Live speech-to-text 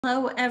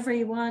Hello,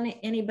 everyone.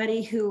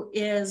 Anybody who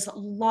is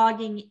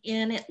logging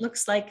in, it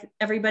looks like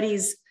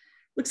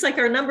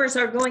our numbers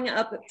are going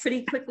up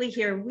pretty quickly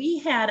here. We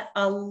had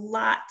a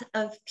lot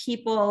of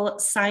people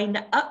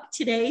signed up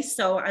today,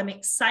 so I'm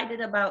excited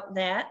about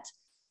that.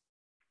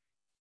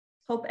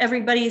 Hope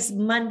everybody's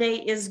Monday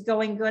is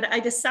going good.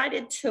 I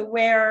decided to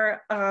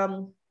wear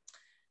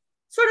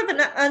sort of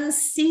an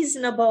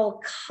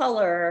unseasonable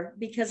color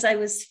because I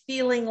was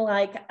feeling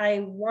like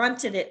I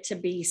wanted it to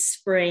be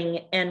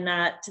spring and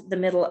not the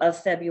middle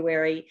of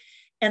February.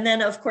 And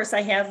then of course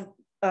I have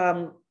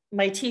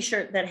my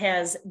t-shirt that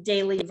has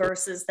daily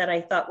verses that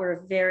I thought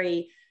were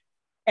very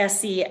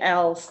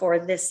SEL for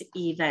this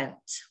event.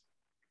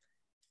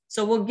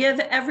 So we'll give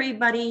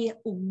everybody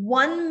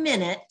 1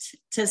 minute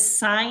to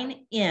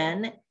sign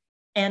in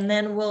and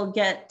then we'll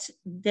get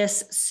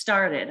this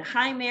started.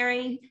 Hi,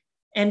 Mary.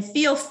 And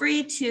feel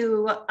free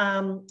to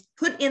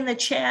put in the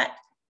chat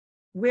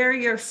where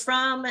you're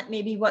from,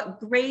 maybe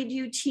what grade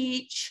you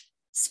teach.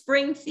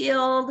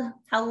 Springfield,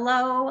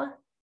 hello.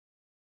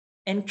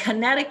 And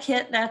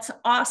Connecticut, that's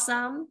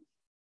awesome.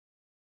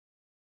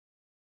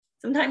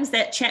 Sometimes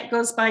that chat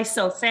goes by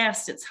so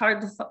fast, it's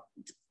hard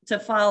to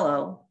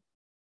follow.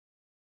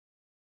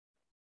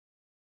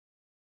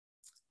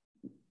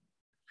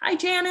 Hi,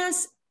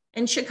 Janice,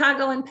 in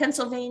Chicago and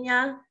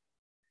Pennsylvania.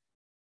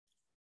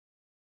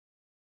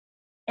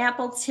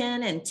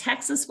 Appleton and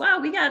Texas. Wow,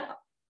 we got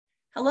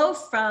hello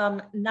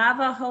from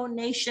Navajo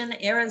Nation,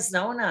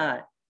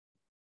 Arizona.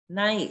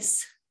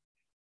 Nice.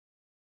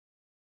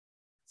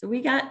 So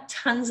we got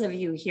tons of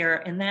you here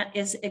and that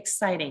is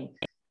exciting.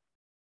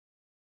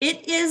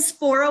 It is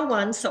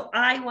 4:01, so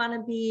I want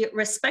to be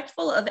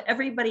respectful of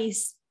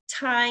everybody's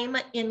time,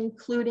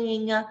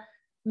 including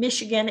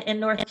Michigan and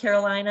North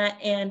Carolina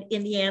and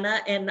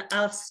Indiana, and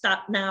I'll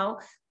stop now.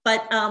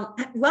 But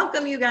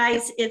welcome, you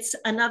guys. It's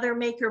another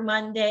Maker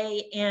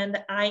Monday, and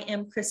I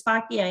am Chris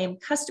Bakke. I am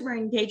Customer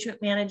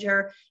Engagement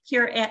Manager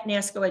here at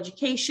Nasco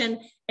Education.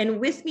 And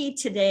with me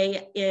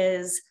today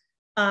is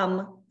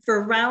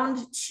for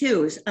round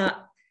two. I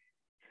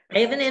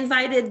haven't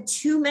invited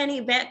too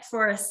many back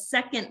for a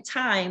second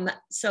time,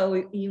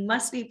 so you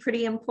must be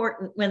pretty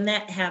important when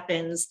that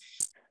happens.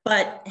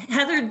 But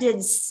Heather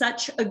did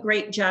such a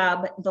great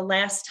job the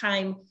last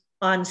time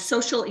on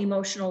social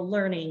emotional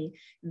learning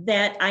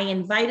that I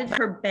invited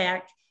her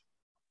back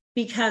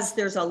because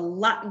there's a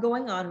lot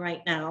going on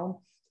right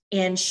now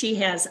and she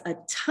has a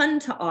ton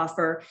to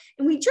offer.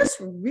 And we just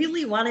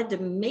really wanted to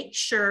make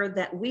sure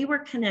that we were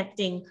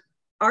connecting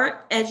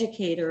art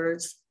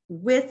educators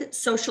with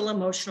social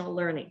emotional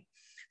learning.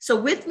 So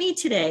with me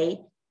today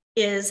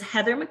is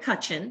Heather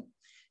McCutcheon.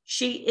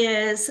 She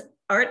is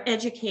art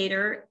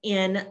educator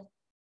in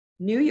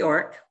New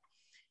York.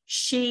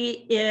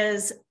 She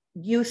is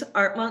Youth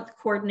Art Month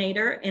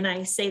coordinator, and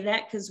I say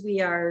that because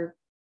we are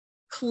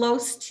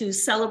close to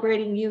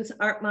celebrating Youth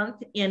Art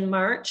Month in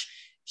March.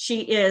 She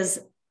is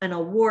an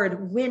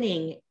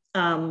award-winning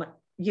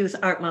Youth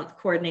Art Month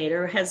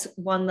coordinator, has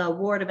won the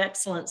Award of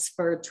Excellence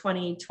for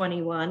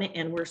 2021,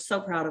 and we're so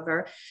proud of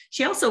her.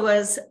 She also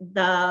was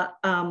the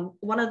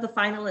one of the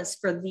finalists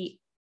for the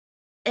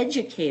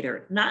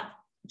Educator, not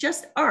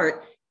just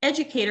art,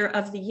 Educator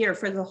of the Year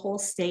for the whole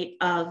state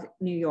of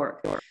New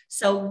York.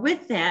 So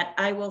with that,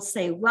 I will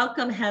say,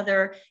 welcome,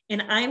 Heather,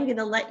 and I'm going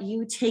to let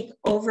you take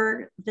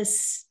over the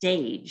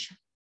stage.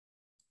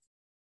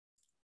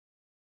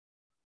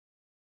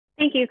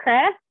 Thank you,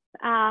 Chris.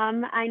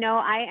 I know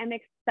I am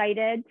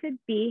excited to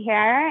be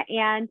here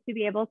and to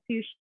be able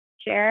to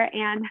share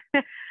and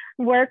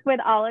work with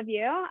all of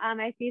you.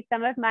 I see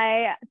some of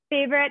my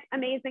favorite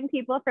amazing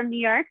people from New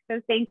York, so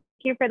thank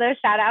you for those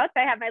shout outs.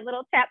 I have my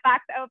little chat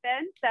box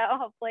open, so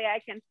hopefully I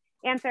can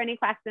answer any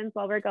questions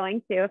while we're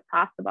going to, if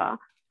possible.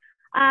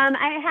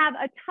 I have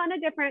a ton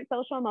of different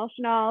social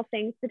emotional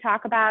things to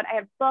talk about. I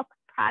have books,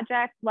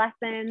 projects,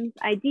 lessons,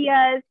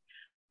 ideas.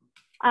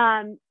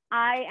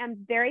 I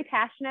am very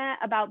passionate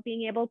about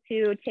being able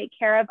to take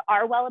care of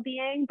our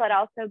well-being, but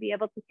also be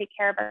able to take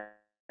care of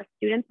our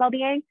students'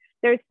 well-being.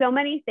 There's so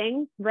many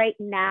things right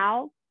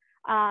now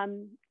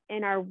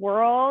in our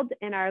world,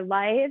 in our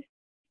lives,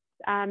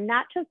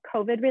 not just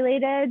COVID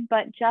related,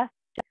 but just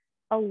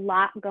a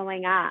lot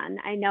going on.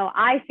 I know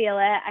I feel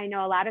it. I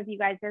know a lot of you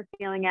guys are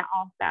feeling it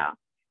also.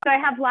 So I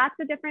have lots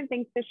of different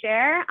things to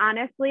share.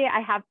 Honestly,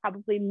 I have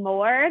probably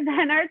more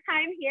than our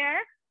time here,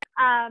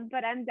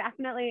 but I'm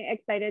definitely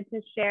excited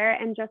to share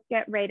and just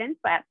get right into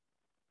it.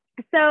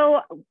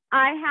 So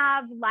I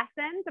have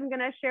lessons. I'm going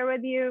to share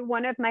with you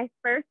one of my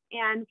first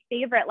and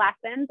favorite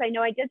lessons. I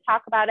know I did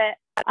talk about it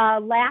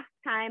last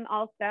time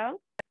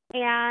also.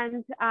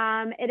 And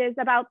it is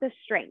about the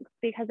strengths,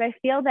 because I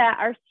feel that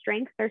our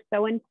strengths are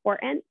so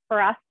important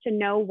for us to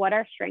know what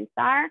our strengths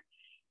are.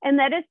 And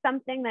that is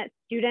something that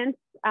students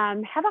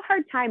have a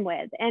hard time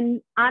with.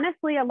 And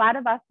honestly, a lot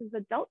of us as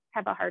adults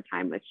have a hard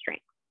time with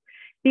strengths.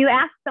 If you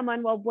ask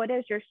someone, well, what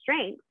is your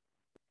strength?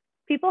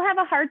 People have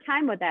a hard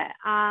time with it.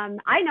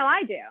 I know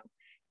I do.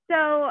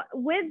 So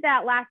with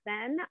that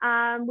lesson,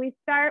 we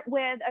start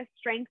with a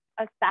strengths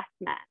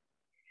assessment.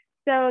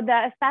 So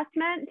the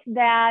assessment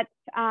that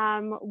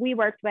we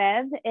worked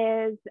with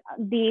is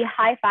the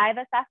High Five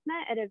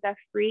assessment. It is a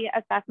free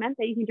assessment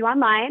that you can do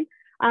online.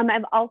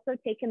 I've also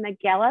taken the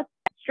Gallup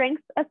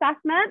Strengths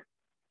Assessment.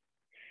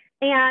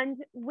 And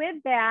with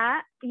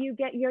that, you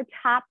get your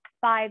top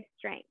 5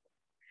 strengths.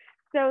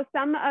 So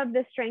some of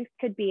the strengths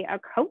could be a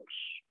coach.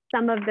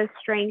 Some of the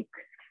strengths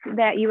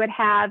that you would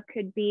have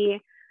could be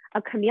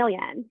a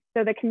chameleon.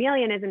 So the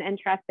chameleon is an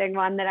interesting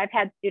one that I've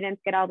had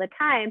students get all the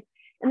time.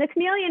 And the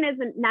chameleon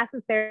isn't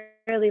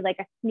necessarily like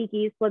a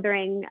sneaky,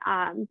 slithering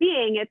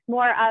being. It's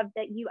more of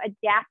that you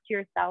adapt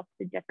yourself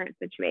to different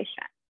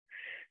situations.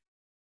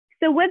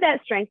 So with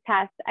that strength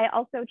test, I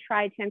also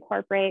tried to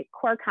incorporate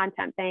core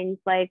content things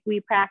like we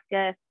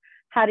practice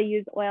how to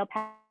use oil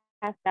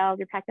pastels,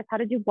 we practice how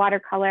to do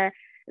watercolor,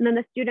 and then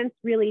the students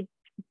really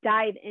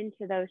dive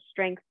into those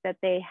strengths that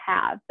they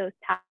have, those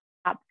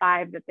top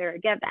 5 that they're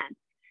given.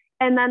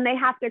 And then they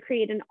have to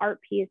create an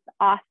art piece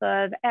off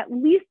of at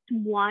least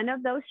one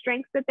of those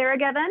strengths that they're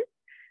given.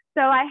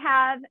 So I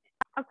have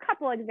a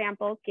couple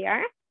examples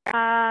here.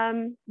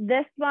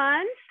 This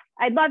one,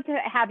 I'd love to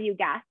have you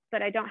guess,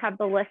 but I don't have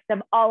the list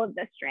of all of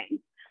the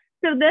strengths.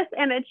 So this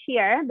image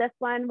here, this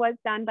one was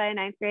done by a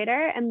 9th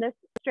grader, and this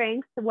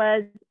strength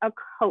was a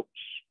coach.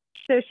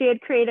 So she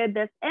had created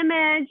this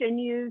image and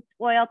used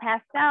oil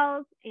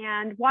pastels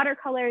and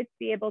watercolor to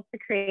be able to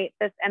create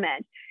this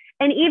image.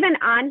 And even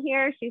on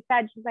here, she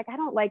said, she's like, I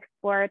don't like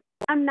sports.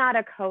 I'm not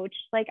a coach.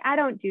 Like, I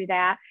don't do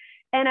that.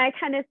 And I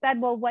kind of said,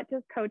 well, what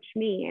does coach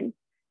mean?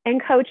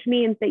 And coach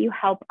means that you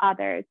help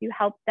others. You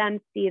help them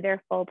see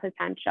their full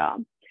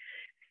potential.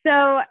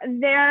 So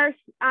there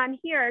on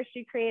here,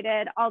 she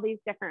created all these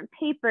different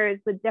papers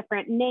with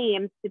different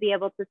names to be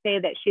able to say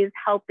that she's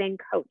helping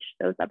coach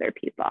those other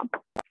people.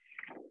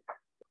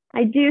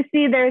 I do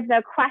see there's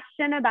a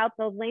question about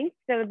the link.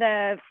 So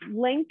the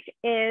link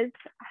is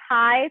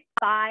High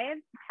Five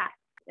Test.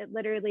 It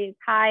literally is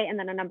high and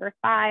then a number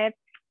 5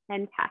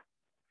 and test.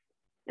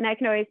 And I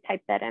can always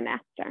type that in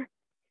after.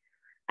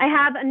 I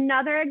have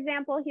another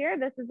example here.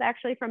 This is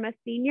actually from a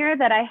senior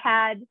that I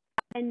had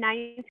in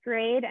 9th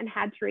grade and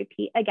had to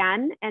repeat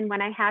again. And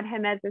when I had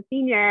him as a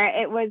senior,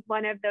 it was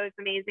one of those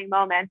amazing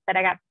moments that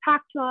I got to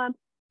talk to him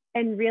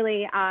and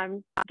really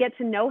get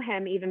to know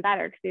him even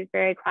better because he was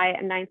very quiet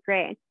in 9th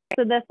grade.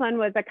 So this one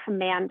was a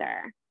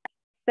commander.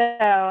 So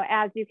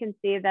as you can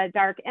see, the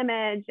dark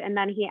image, and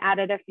then he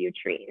added a few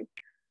trees.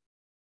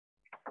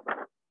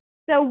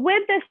 So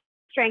with this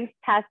strengths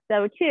test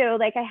though too,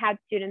 like I had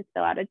students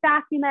fill out a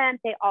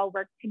document, they all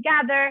worked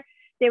together.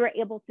 They were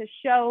able to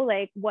show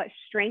like what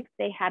strengths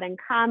they had in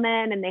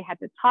common and they had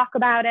to talk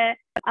about it.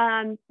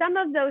 Some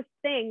of those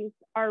things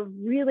are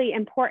really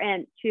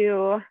important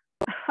to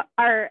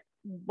our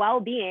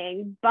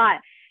well-being, but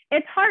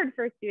it's hard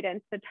for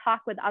students to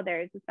talk with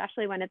others,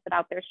 especially when it's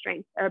about their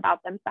strengths or about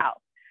themselves.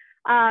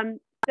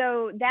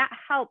 So that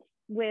helps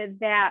with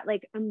that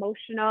like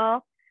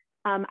emotional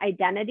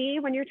identity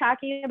when you're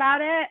talking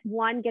about it.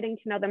 One, getting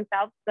to know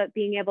themselves, but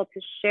being able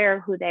to share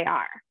who they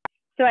are.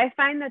 So I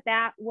find that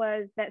that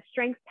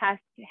strengths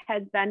test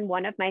has been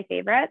one of my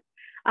favorites.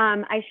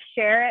 I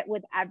share it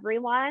with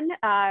everyone,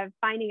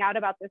 finding out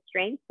about the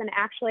strengths. And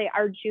actually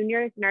our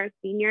juniors and our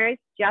seniors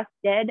just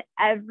did,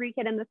 every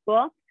kid in the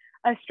school,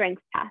 a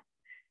strengths test.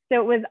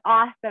 So it was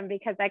awesome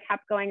because I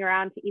kept going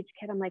around to each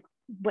kid. I'm like,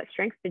 what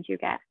strengths did you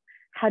get?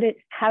 How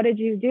did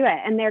you do it?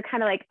 And they're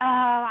kind of like, oh,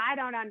 I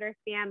don't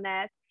understand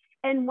this.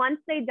 And once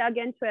they dug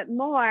into it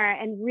more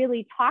and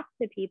really talked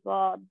to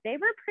people, they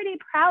were pretty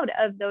proud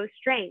of those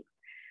strengths.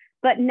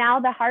 But now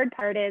the hard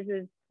part is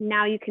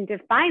now you can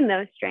define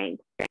those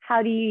strengths.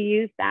 How do you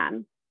use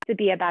them to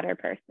be a better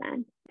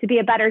person, to be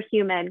a better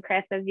human,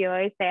 Chris, as you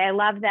always say? I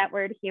love that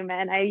word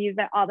human. I use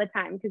it all the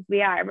time because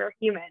we're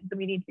humans and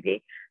we need to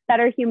be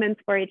better humans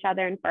for each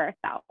other and for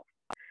ourselves.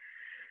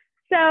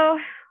 So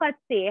let's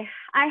see,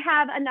 I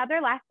have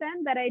another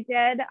lesson that I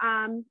did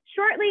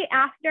shortly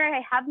after.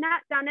 I have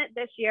not done it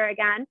this year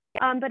again,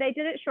 but I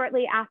did it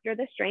shortly after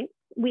the strengths.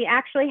 We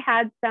actually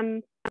had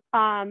some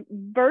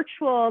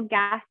virtual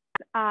guests,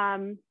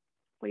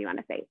 what do you want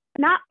to say?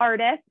 Not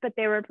artists, but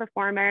they were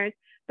performers,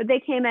 but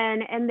they came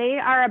in and they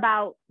are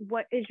about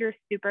what is your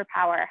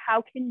superpower?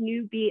 How can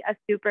you be a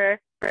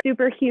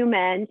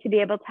superhuman to be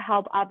able to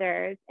help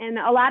others? And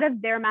a lot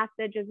of their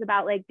message is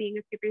about like being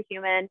a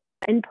superhuman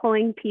and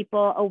pulling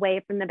people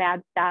away from the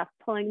bad stuff,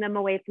 pulling them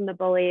away from the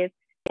bullies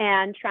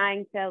and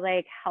trying to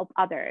like help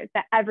others,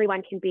 that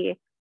everyone can be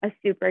a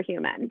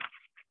superhuman.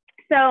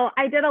 So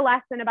I did a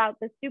lesson about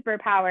the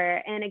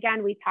superpower. And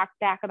again, we talked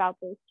back about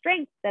those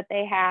strengths that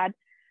they had,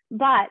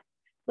 but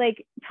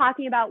like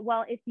talking about,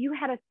 well, if you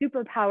had a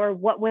superpower,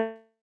 what would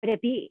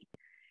it be?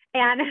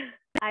 And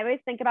I always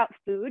think about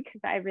food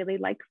because I really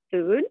like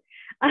food,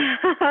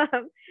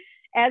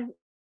 as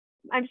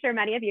I'm sure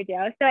many of you do.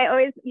 So I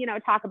always,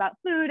 talk about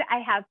food. I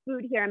have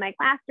food here in my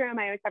classroom.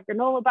 I always have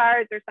granola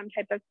bars or some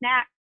type of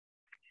snack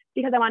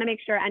because I want to make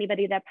sure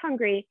anybody that's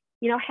hungry,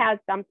 has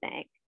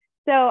something.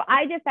 So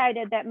I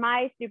decided that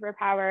my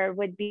superpower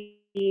would be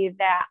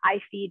that I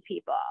feed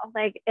people.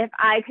 Like if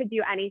I could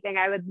do anything,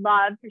 I would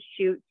love to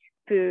shoot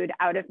food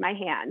out of my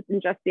hands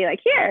and just be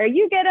like, here,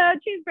 you get a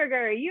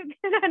cheeseburger, you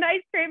get an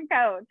ice cream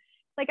cone.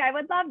 Like, I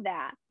would love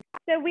that.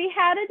 So we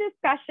had a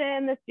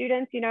discussion. The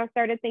students,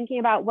 started thinking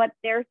about what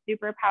their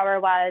superpower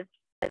was.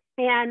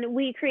 And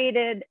we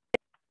created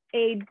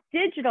a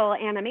digital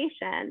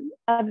animation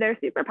of their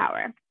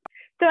superpower.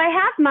 So I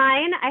have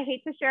mine. I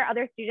hate to share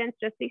other students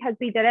just because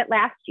we did it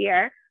last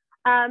year.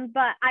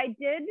 But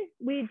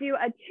we do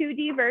a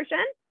 2D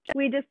version.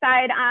 We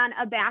decide on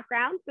a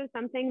background. So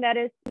something that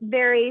is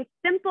very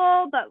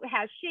simple, but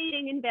has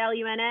shading and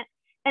value in it,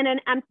 and an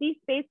empty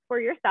space for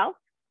yourself.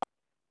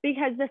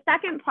 Because the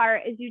second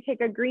part is you take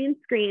a green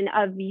screen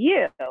of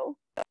you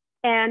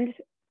and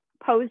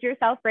pose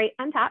yourself right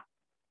on top,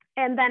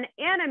 and then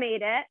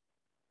animate it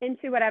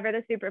into whatever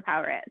the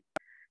superpower is.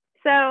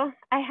 So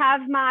I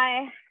have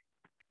my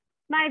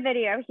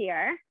video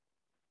here,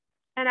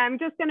 and I'm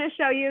just going to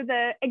show you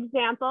the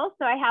example.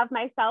 So I have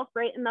myself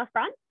right in the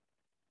front,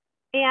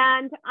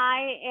 and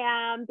I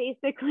am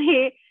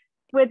basically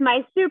with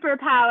my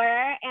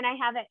superpower, and I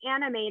have it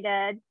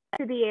animated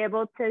to be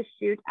able to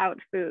shoot out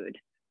food.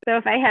 So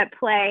if I hit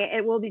play,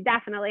 it will be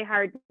definitely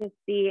hard to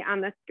see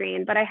on the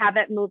screen, but I have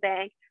it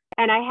moving,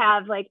 and I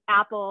have like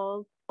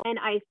apples and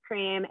ice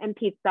cream and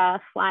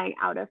pizza flying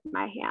out of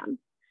my hands.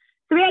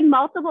 So we had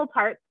multiple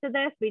parts to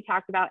this. We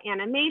talked about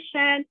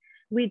animation.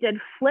 We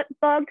did flip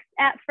books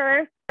at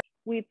first.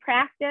 We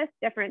practiced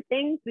different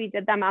things. We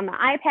did them on the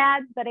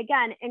iPads, but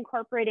again,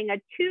 incorporating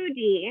a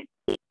 2D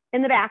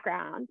in the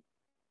background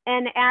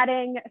and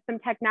adding some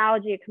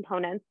technology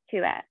components to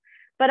it.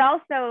 But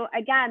also,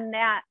 again,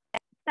 that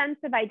sense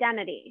of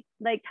identity,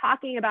 like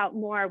talking about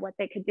more what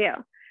they could do.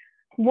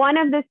 One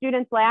of the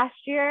students last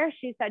year,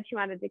 she said she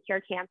wanted to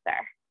cure cancer.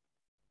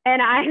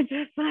 And I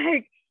just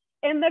like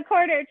in the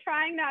corner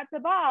trying not to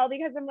bawl,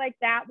 because I'm like,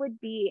 that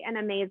would be an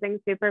amazing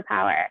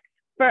superpower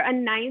for a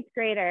 9th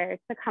grader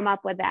to come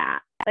up with that.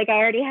 Like, I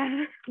already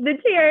have the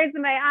tears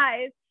in my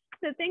eyes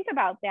to think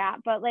about that.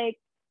 But like,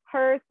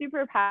 her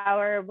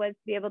superpower was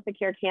to be able to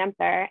cure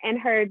cancer, and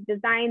her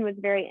design was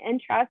very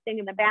interesting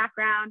in the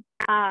background.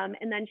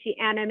 And then she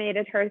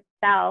animated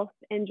herself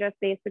in just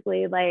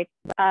basically like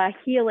a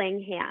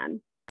healing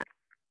hand.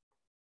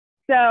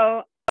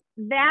 So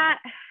that,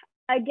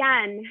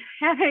 again,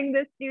 having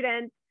the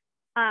students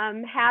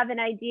have an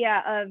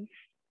idea of,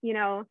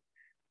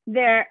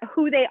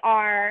 who they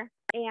are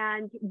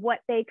and what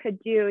they could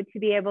do to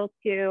be able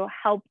to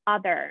help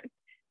others.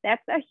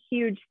 That's a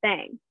huge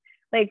thing.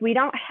 Like, we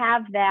don't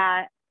have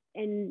that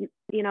in,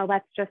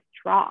 let's just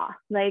draw,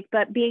 like,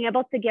 but being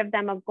able to give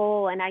them a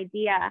goal, an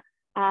idea,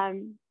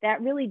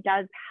 that really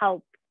does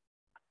help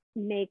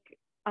make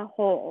a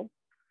whole.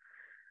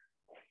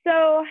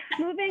 So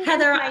moving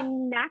Heather, on to my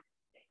next,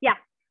 yeah.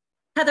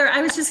 Heather,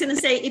 I was just going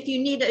to say, if you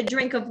need a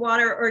drink of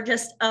water or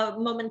just a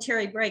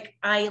momentary break,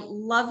 I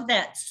love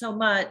that so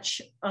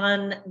much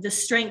on the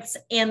strengths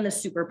and the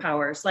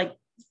superpowers, like,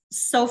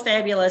 so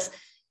fabulous.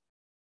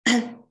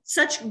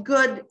 Such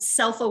good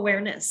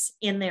self-awareness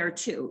in there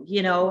too,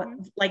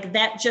 like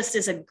that just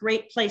is a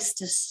great place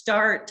to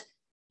start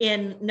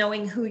in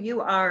knowing who you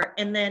are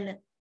and then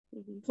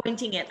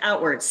pointing it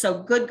outwards.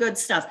 So good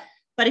stuff.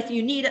 But if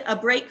you need a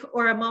break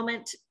or a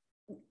moment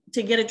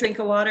to get a drink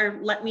of water,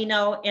 let me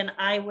know and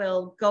I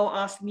will go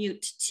off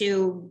mute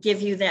to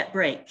give you that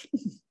break.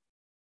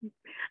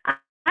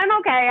 I'm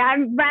okay.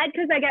 I'm red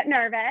because I get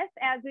nervous.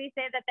 As we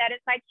say that is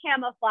my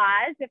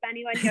camouflage. If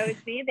anyone knows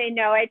me, they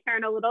know I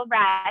turn a little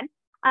red.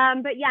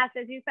 But yes,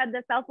 as you said,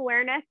 the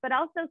self-awareness, but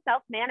also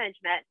self-management,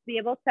 to be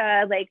able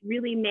to like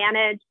really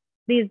manage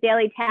these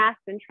daily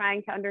tasks and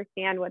trying to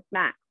understand what's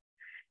next.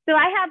 So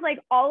I have like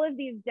all of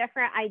these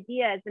different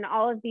ideas and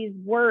all of these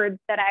words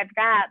that I've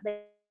got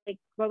like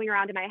going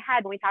around in my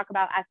head when we talk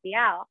about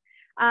SEL.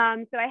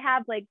 So I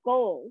have like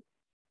goals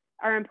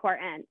are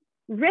important.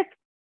 Risk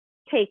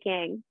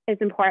taking is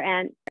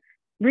important.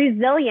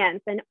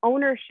 Resilience and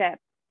ownership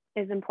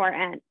is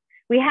important.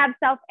 We have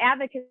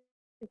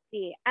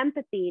self-advocacy,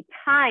 empathy,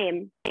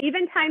 time,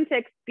 even time to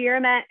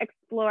experiment,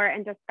 explore,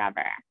 and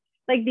discover.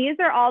 Like, these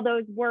are all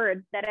those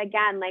words that,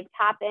 again, like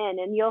pop in,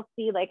 and you'll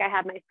see, like, I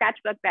have my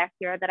sketchbook back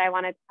here that I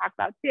wanted to talk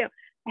about too.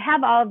 I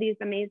have all of these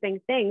amazing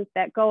things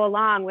that go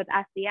along with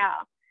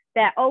SEL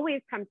that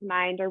always come to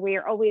mind or we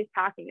are always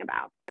talking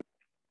about.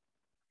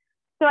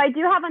 So I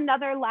do have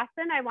another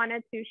lesson I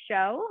wanted to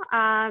show.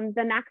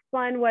 The next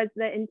one was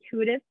the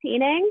intuitive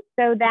painting.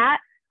 So that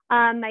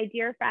my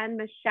dear friend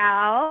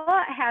Michelle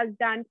has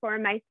done for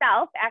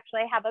myself.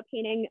 Actually, I have a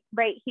painting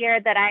right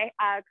here that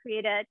I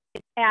created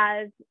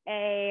as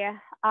a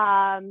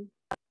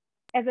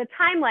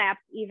time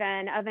lapse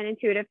even of an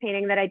intuitive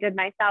painting that I did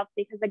myself,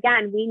 because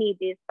again, we need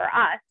these for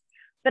us.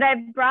 But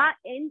I've brought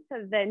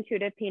into the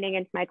intuitive painting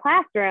into my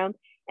classroom,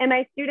 and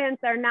my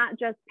students are not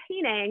just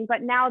painting,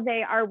 but now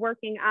they are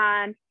working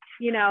on,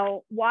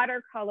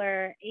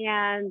 watercolor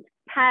and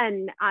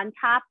pen on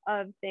top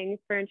of things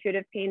for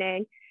intuitive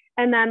painting.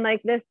 And then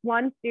like this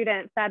one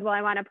student said, well,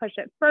 I want to push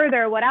it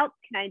further. What else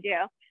can I do?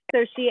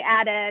 So she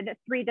added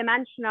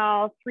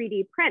 3-dimensional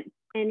 3D prints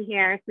in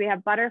here. So we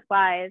have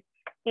butterflies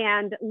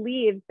and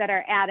leaves that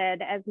are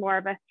added as more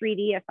of a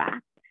 3D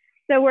effect.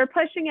 So we're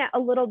pushing it a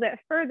little bit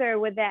further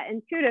with that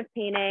intuitive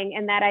painting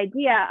and that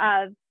idea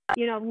of,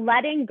 you know,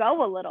 letting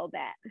go a little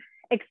bit,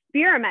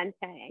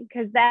 experimenting,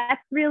 because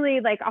that's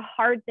really like a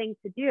hard thing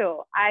to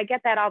do. I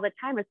get that all the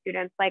time with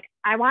students. Like,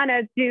 I want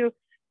to do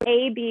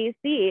A, B,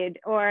 C,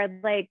 or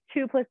like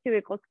 2 +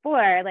 2 =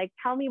 4. Like,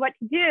 tell me what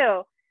to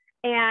do.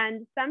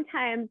 And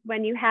sometimes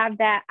when you have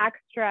that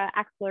extra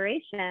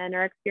exploration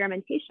or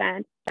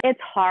experimentation,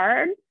 it's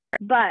hard,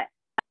 but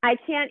I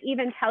can't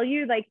even tell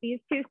you, like, these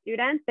 2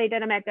 students, they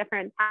did them at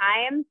different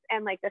times.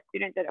 And like, the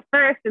student did it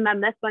first. And then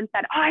this one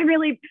said, oh, I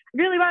really,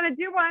 really want to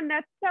do one.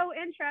 That's so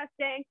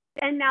interesting.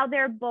 And now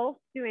they're both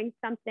doing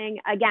something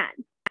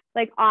again,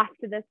 like off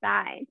to the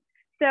side.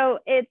 So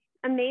it's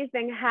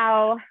amazing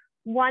how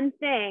one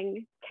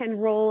thing can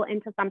roll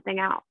into something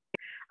else.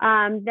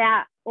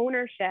 That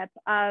ownership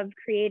of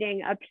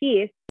creating a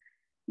piece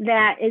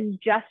that is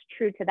just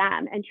true to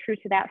them and true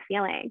to that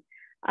feeling.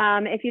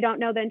 If you don't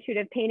know the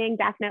intuitive painting,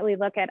 definitely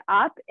look it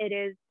up. It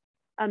is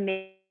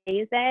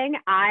amazing.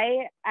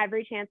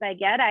 Every chance I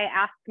get, I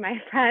ask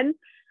my friends,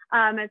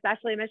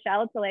 especially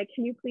Michelle, to like,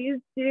 can you please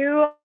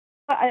do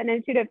an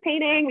intuitive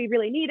painting? We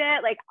really need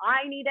it. Like,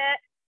 I need it.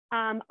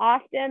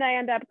 Often I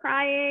end up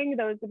crying.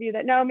 Those of you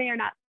that know me are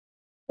not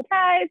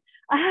surprised,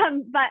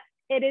 but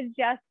it is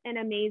just an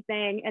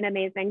amazing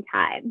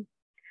time.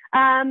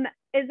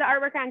 Is the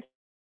artwork on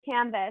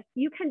canvas?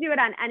 You can do it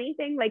on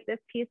anything. Like this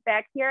piece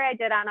back here, I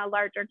did on a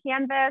larger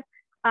canvas,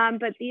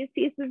 but these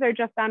pieces are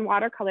just on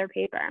watercolor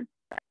paper.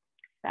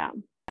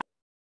 So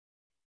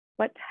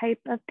what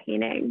type of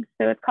painting?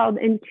 So it's called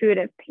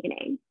intuitive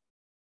painting.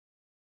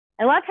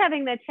 I love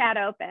having the chat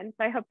open,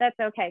 so I hope that's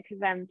okay,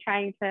 because I'm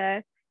trying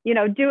to, you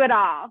know, do it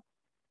all.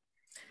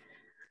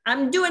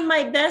 I'm doing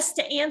my best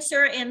to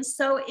answer, and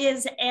so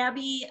is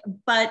Abby,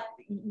 but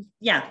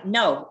yeah,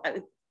 no,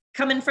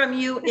 coming from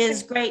you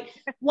is great.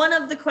 One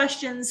of the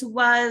questions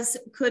was,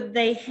 could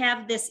they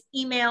have this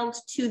emailed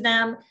to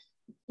them?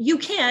 You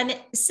can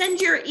send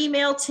your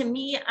email to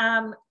me.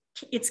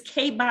 It's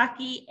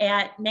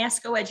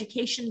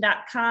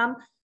kbaki@nascoeducation.com.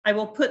 I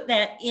will put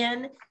that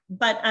in,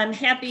 but I'm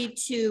happy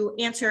to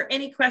answer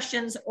any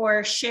questions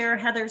or share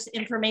Heather's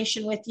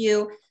information with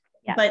you.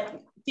 Yeah.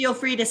 But feel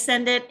free to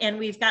send it, and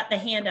we've got the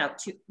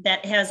handout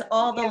that has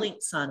all the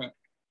links on it.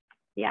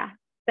 Yeah,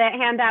 the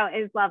handout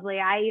is lovely.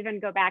 I even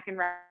go back and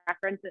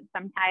reference it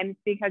sometimes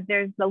because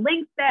there's the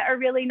links that are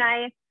really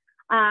nice,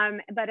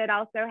 but it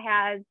also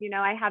has, you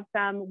know, I have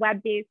some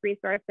web-based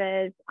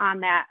resources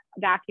on that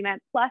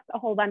document, plus a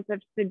whole bunch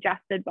of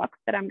suggested books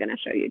that I'm going to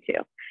show you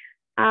too.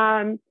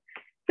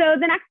 So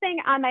the next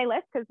thing on my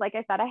list, because like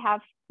I said, I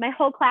have my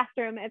whole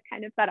classroom is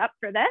kind of set up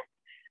for this.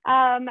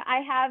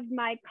 I have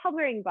my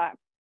coloring book.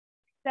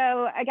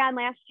 So again,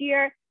 last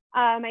year,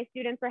 my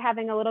students were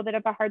having a little bit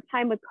of a hard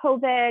time with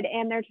COVID,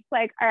 and they're just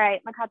like, all right,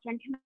 McCutcheon,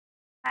 can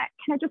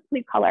I just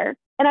please color?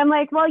 And I'm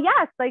like, well,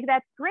 yes, like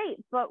that's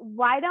great, but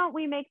why don't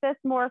we make this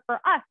more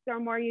for us or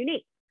more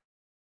unique?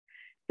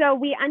 So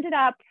we ended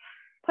up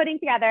putting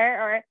together,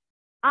 or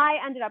I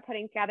ended up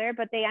putting together,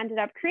 but they ended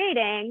up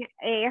creating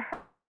a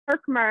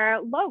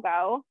Herkimer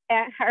logo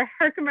and her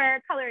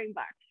Herkimer coloring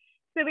book.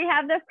 So we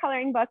have this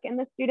coloring book, and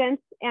the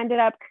students ended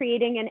up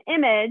creating an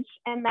image,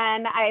 and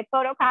then I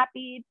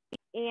photocopied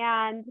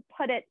and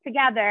put it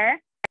together.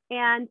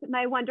 And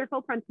my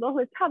wonderful principal, who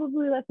is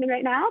probably listening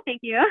right now,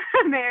 thank you,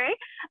 Mary,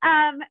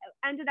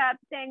 ended up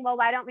saying, well,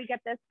 why don't we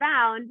get this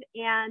bound?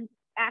 And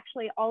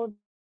actually all of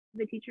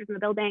the teachers in the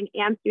building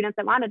and students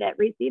that wanted it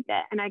received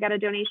it. And I got a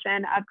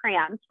donation of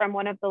crayons from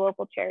one of the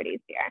local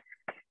charities here.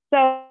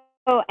 So,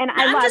 and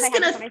I have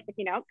my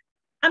sticky notes.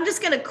 I'm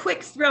just going to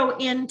quick throw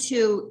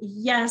into,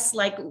 yes,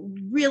 like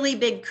really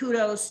big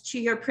kudos to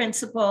your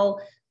principal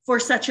for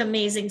such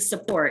amazing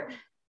support.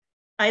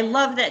 I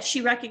love that she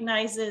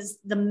recognizes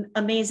the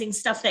amazing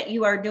stuff that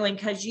you are doing,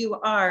 because you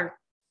are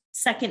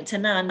second to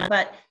none,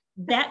 but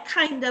that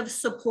kind of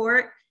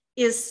support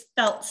is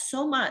felt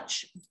so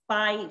much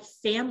by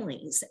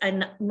families.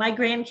 And my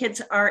grandkids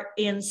are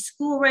in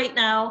school right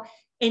now,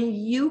 and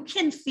you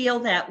can feel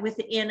that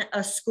within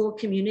a school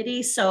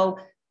community. So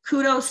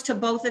kudos to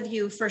both of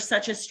you for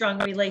such a strong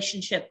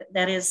relationship.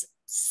 That is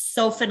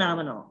so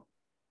phenomenal.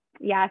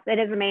 Yes, it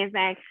is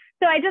amazing.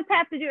 So I just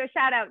have to do a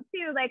shout out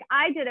too. Like,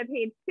 I did a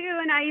page too,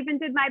 and I even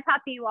did my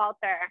puppy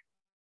Walter.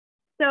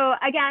 So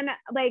again,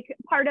 like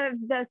part of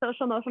the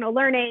social emotional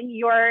learning,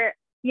 you're,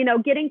 you know,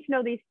 getting to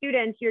know these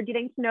students, you're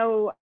getting to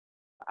know,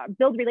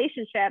 build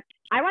relationships.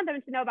 I want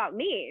them to know about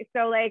me.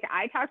 So like,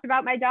 I talked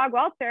about my dog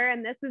Walter,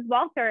 and this is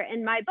Walter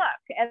in my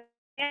book as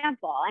an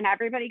example, and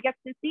everybody gets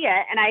to see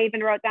it. And I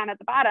even wrote down at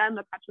the bottom,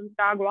 McCutcheon's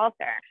dog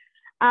Walter.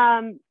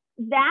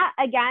 That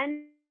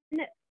again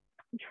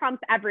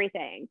trumps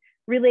everything.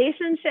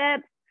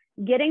 Relationships,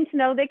 getting to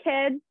know the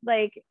kids.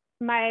 Like,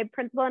 my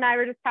principal and I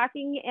were just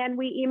talking, and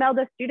we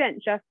emailed a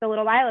student just a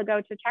little while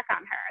ago to check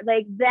on her.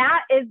 Like,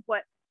 that is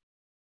what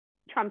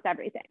trumps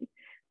everything.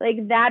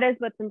 Like, that is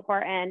what's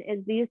important,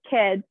 is these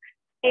kids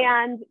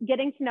and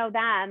getting to know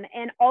them.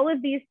 And all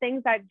of these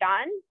things I've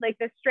done, like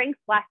the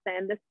strengths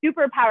lesson, the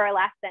superpower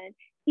lesson,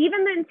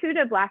 even the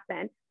intuitive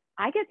lesson,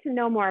 I get to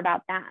know more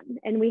about them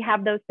and we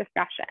have those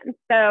discussions.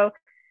 So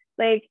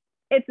like,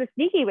 it's a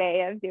sneaky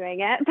way of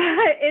doing it,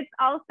 but it's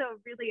also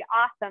really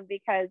awesome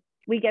because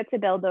we get to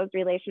build those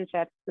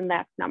relationships, and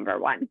that's number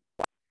one.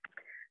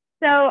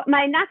 So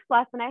my next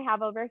lesson I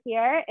have over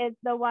here is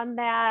the one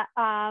that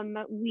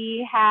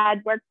we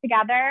had worked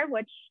together,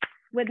 which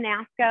with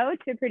Nasco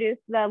to produce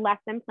the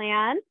lesson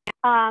plan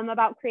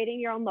about creating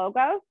your own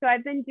logo. So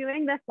I've been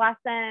doing this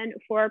lesson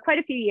for quite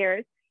a few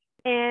years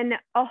in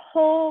a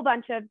whole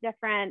bunch of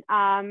different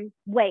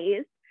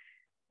ways.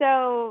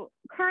 So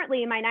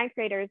currently my ninth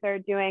graders are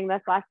doing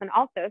this lesson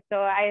also. So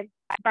I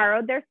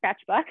borrowed their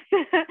sketchbooks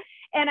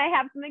and I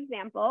have some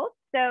examples.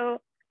 So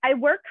I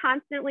work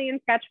constantly in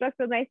sketchbooks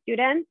with my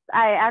students.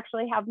 I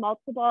actually have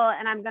multiple,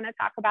 and I'm going to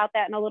talk about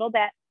that in a little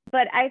bit.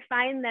 But I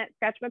find that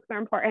sketchbooks are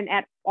important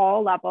at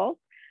all levels.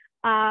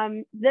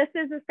 This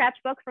is a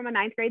sketchbook from a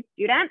ninth grade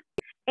student,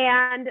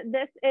 and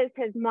this is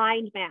his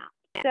mind map.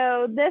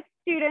 So this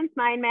student's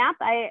mind map,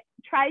 I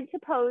tried to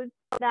pose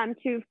them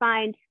to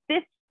find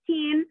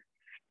 15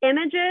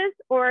 images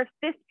or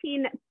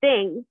 15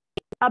 things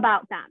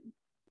about them.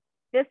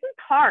 This is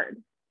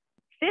hard.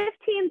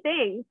 15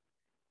 things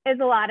is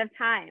a lot of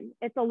time.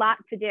 It's a lot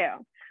to do.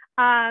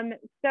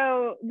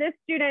 So this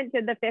student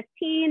did the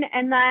 15,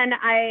 and then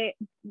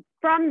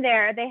from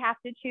there, they have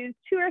to choose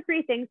 2 or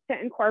 3 things to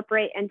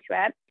incorporate into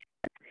it.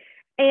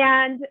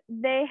 And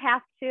they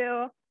have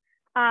to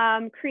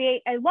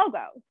create a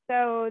logo.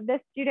 So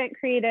this student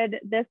created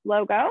this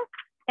logo,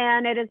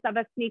 and it is of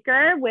a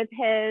sneaker with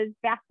his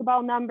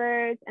basketball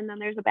numbers, and then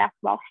there's a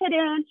basketball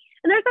hidden,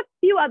 and there's a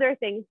few other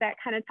things that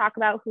kind of talk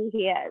about who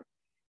he is.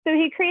 So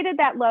he created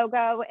that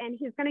logo, and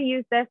he's going to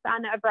use this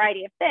on a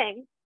variety of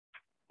things.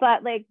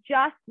 But like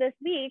just this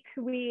week,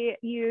 we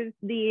used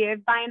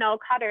the vinyl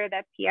cutter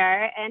that's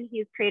here, and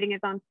he's creating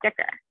his own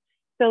sticker.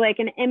 So like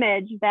an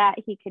image that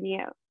he can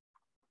use.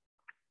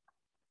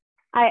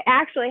 I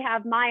actually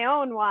have my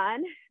own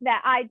one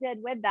that I did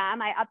with them.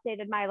 I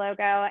updated my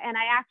logo, and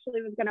I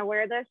actually was going to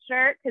wear this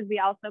shirt because we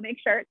also make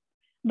shirts,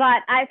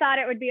 but I thought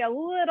it would be a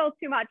little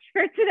too much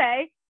for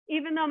today,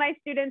 even though my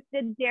students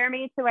did dare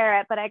me to wear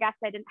it, but I guess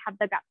I didn't have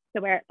the guts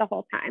to wear it the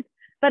whole time.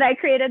 But I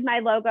created my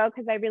logo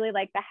because I really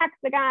like the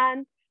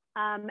hexagon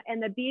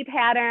and the bee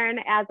pattern,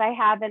 as I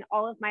have in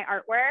all of my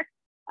artwork.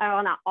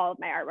 Well, not all of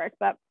my artwork,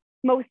 but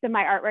most of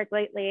my artwork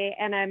lately,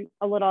 and I'm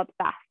a little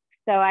obsessed.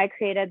 So I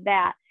created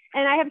that.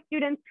 And I have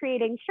students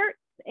creating shirts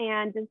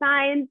and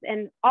designs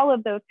and all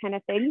of those kind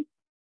of things,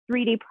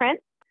 3D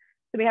prints.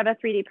 So we have a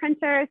 3D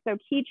printer, so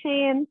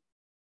keychains.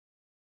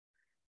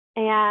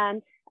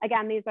 And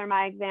again, these are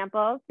my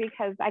examples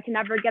because I can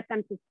never get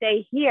them to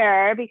stay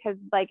here because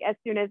like as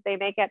soon as they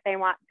make it, they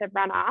want to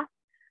run off.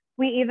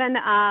 We even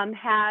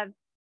have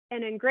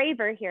an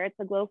engraver here. It's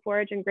a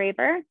Glowforge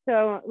engraver.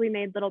 So we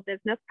made little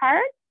business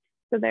cards.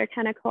 So they're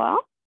kind of cool.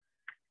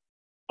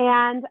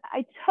 And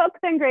I took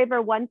the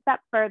engraver one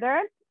step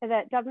further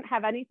that doesn't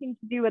have anything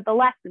to do with the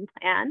lesson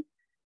plan,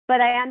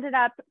 but I ended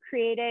up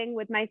creating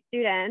with my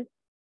students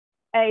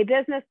a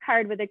business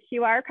card with a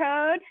QR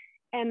code,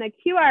 and the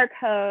QR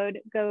code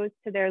goes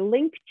to their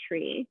link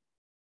tree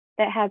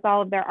that has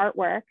all of their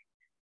artwork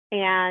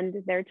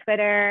and their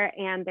Twitter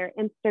and their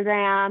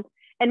Instagram,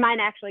 and mine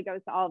actually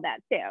goes to all of that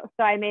too.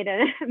 So I made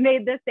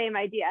the same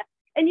idea,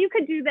 and you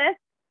could do this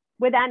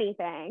with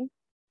anything.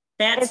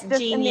 That's it's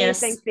just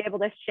genius. Amazing to be able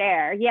to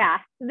share. Yeah.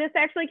 So this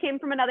actually came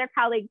from another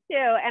colleague too.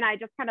 And I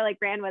just kind of like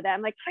ran with it.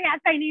 I'm like, oh yes,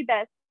 I need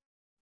this.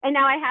 And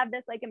now I have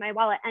this like in my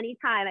wallet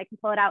anytime. I can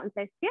pull it out and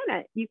say,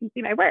 scan it. You can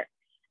see my work.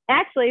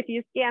 Actually, if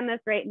you scan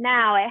this right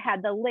now, I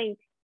had the link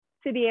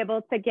to be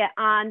able to get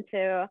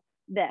onto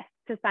this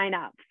to sign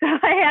up. So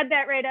I had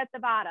that right at the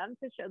bottom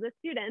to show the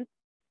students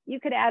you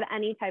could add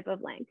any type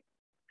of link.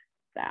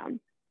 So.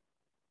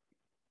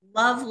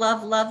 Love,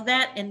 love, love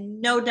that.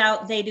 And no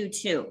doubt they do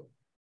too.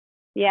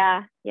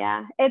 Yeah.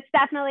 It's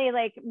definitely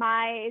like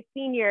my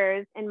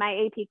seniors in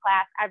my AP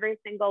class, every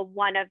single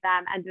one of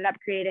them ended up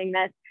creating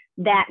this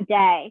that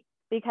day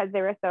because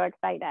they were so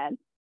excited.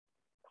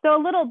 So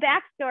a little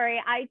backstory,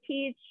 I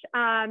teach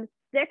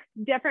 6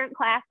 different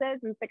classes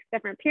in 6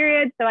 different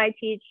periods. So I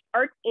teach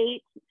Art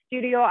 8,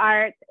 Studio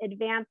Art,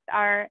 Advanced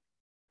Art,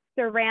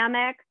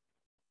 Ceramics,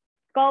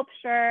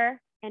 Sculpture,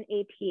 and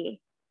AP.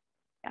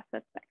 Yes,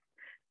 that's 6.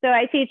 So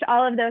I teach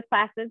all of those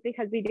classes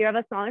because we do have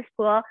a smaller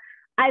school.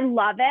 I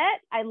love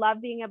it. I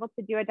love being able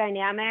to do a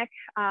dynamic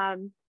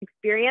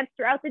experience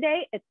throughout the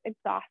day. It's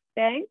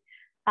exhausting.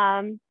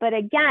 But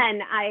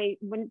again, I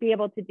wouldn't be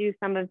able to do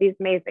some of these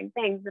amazing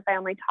things if I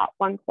only taught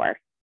one course.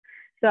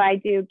 So I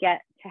do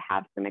get to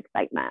have some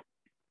excitement.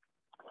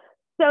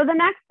 So the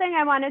next thing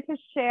I wanted to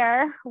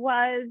share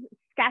was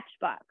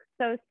sketchbooks.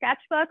 So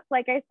sketchbooks,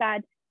 like I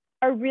said,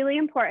 are really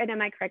important in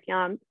my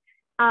curriculum.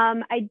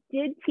 I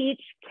did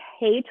teach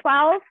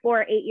K-12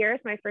 for 8 years,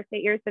 my first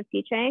 8 years of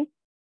teaching.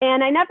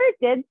 And I never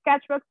did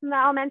sketchbooks in the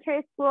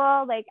elementary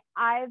school. Like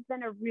I've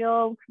been a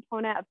real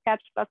component of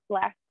sketchbooks the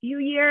last few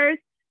years.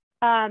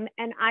 And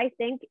I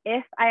think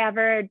if I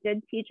ever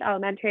did teach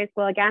elementary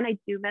school again, I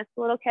do miss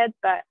the little kids,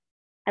 but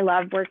I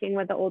love working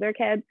with the older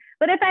kids.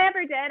 But if I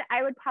ever did,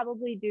 I would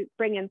probably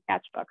bring in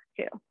sketchbooks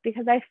too,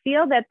 because I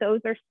feel that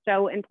those are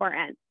so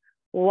important.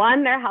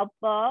 One, they're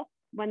helpful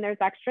when there's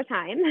extra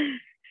time.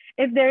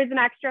 If there's an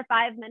extra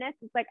 5 minutes,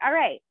 it's like, all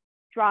right,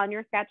 draw in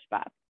your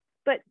sketchbook.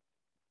 But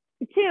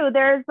two,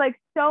 there's like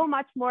so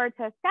much more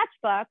to a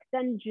sketchbook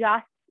than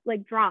just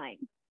like drawing.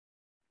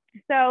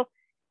 So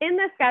in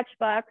the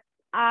sketchbooks,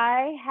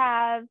 I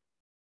have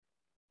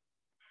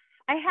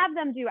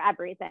them do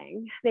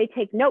everything. They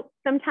take notes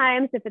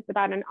sometimes if it's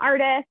about an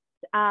artist.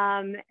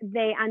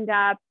 They end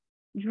up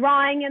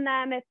drawing in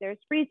them if there's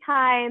free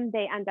time.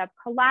 They end up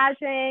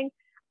collaging.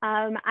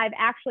 I've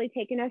actually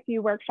taken a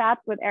few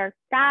workshops with Eric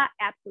Scott.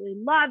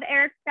 Absolutely love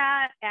Eric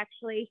Scott.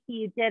 Actually,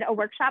 he did a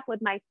workshop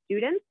with my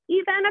students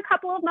even a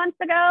couple of months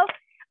ago.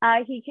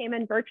 He came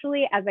in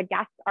virtually as a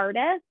guest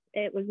artist.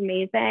 It was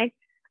amazing.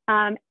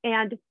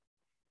 And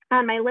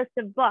on my list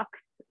of books,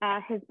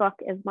 his book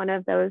is one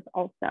of those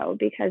also,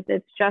 because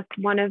it's just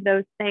one of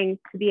those things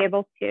to be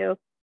able to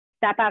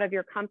step out of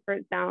your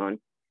comfort zone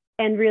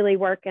and really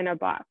work in a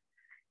book.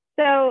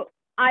 So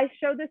I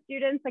show the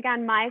students,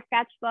 again, my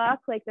sketchbook.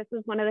 Like, this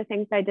is one of the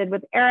things I did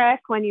with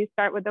Eric, when you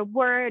start with a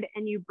word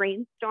and you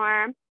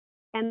brainstorm.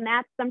 And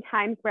that's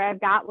sometimes where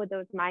I've got with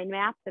those mind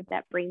maps of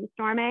that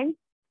brainstorming.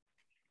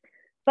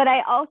 But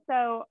I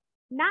also,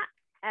 not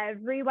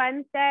every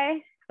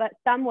Wednesday, but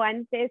some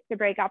Wednesdays to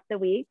break up the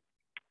week,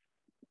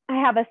 I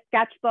have a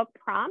sketchbook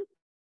prompt,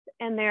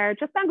 and they're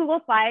just on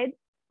Google Slides.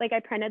 Like, I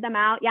printed them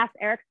out. Yes,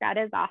 Eric Scott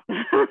is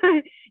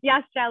awesome.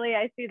 Yes, Shelly,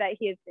 I see that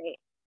he is great.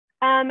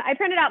 I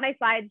printed out my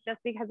slides just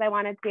because I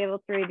wanted to be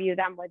able to review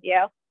them with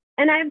you.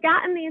 And I've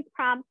gotten these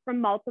prompts from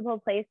multiple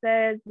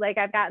places. Like,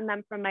 I've gotten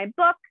them from my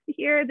book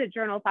here, the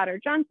Journal Fodder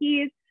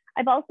Junkies.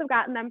 I've also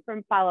gotten them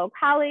from fellow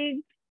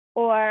colleagues,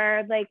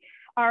 or like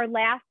our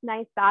last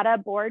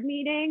NYSADA board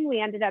meeting, we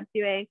ended up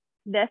doing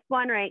this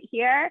one right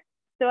here.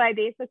 So I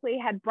basically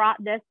had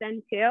brought this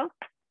in too.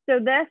 So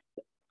this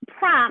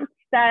prompt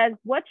says,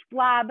 which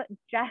blob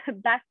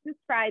best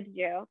describes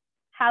you,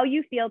 how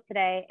you feel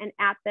today, and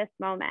at this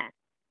moment?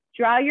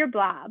 Draw your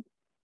blob.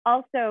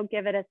 Also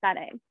give it a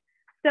setting.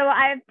 So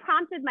I've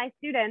prompted my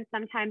students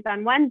sometimes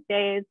on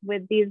Wednesdays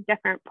with these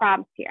different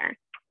prompts here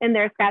in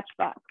their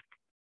sketchbook.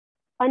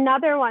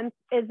 Another one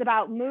is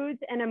about moods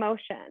and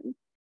emotions.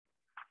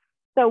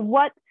 So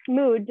what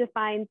mood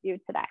defines you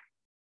today?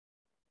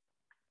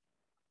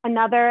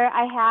 Another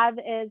I have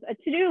is a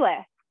to-do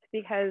list,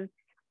 because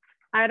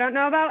I don't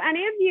know about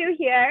any of you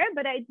here,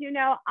 but I do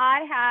know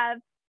I have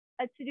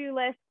a to-do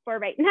list for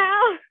right now.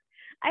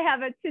 I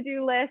have a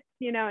to-do list,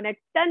 you know, an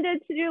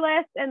extended to-do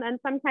list. And then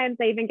sometimes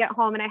I even get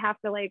home and I have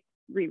to like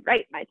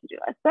rewrite my to-do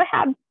list. So I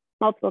have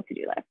multiple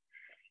to-do lists.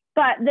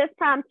 But this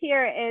prompt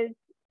here is,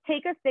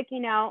 take a sticky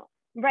note,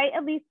 write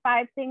at least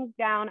 5 things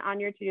down on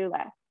your to-do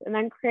list, and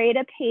then create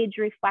a page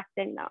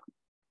reflecting those.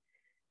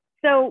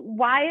 So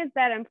why is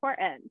that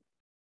important?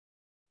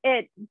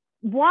 It,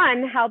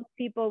 one, helps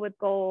people with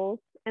goals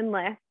and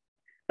lists,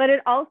 but it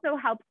also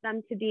helps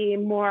them to be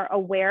more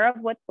aware of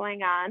what's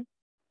going on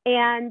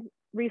and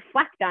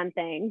reflect on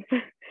things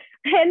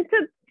and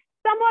to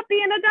somewhat be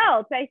an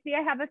adult. I see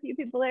I have a few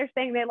people that are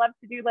saying they love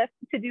to-do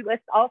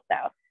lists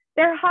also.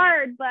 They're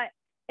hard, but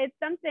it's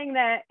something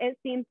that it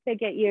seems to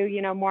get you,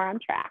 you know, more on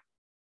track.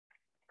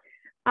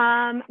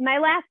 My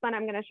last one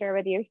I'm going to share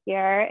with you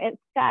here, it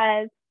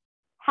says,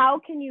 how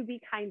can you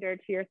be kinder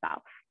to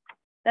yourself?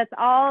 That's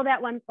all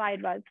that one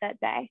slide was that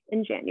day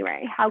in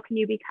January. How can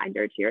you be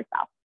kinder to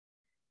yourself?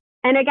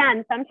 And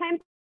again,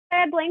 sometimes I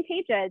had blank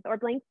pages or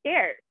blank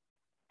stares,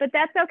 but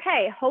that's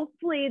okay.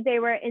 Hopefully they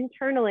were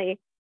internally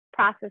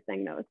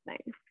processing those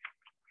things.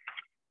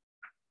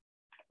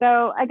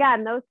 So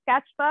again, those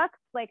sketchbooks,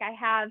 like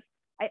I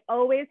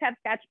always have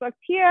sketchbooks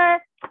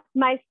here.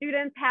 My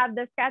students have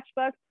the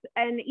sketchbooks,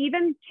 and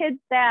even kids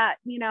that,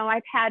 you know,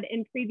 I've had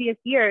in previous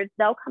years,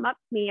 they'll come up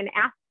to me and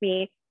ask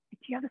me, do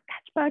you have a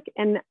sketchbook?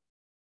 And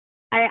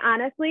I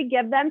honestly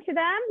give them to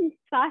them.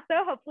 So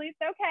hopefully it's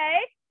okay.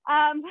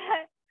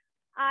 But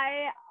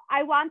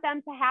I want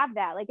them to have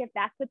that. Like, if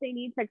that's what they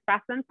need to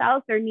express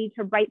themselves or need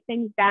to write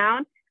things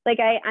down, like,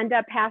 I end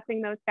up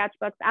passing those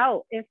sketchbooks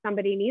out if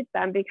somebody needs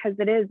them, because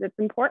it's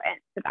important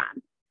to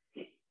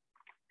them.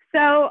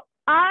 So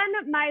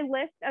on my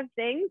list of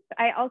things,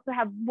 I also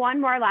have one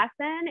more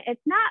lesson.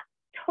 It's not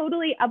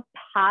totally a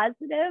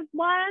positive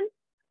one,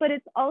 but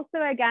it's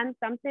also, again,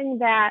 something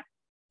that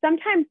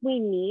sometimes we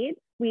need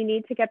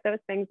to get those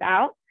things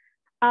out.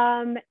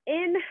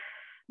 In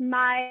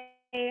my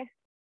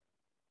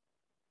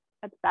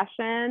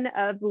obsession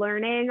of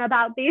learning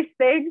about these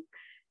things,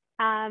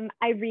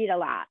 I read a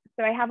lot.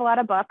 So I have a lot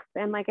of books,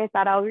 and like I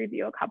said, I'll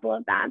review a couple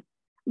of them.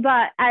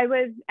 But I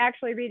was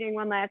actually reading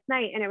one last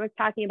night, and it was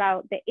talking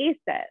about the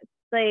ACEs.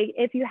 Like,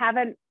 if you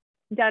haven't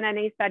done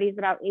any studies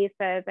about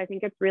ACEs, I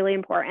think it's really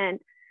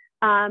important.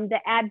 The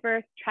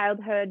adverse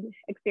childhood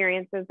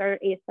experiences are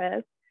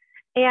ACEs.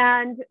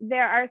 And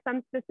there are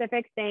some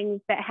specific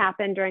things that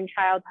happen during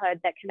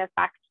childhood that can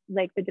affect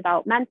like the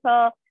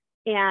developmental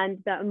and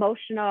the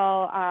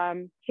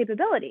emotional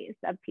capabilities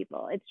of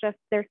people. It's just,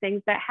 they're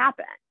things that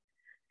happen.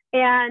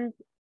 And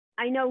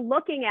I know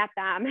looking at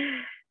them,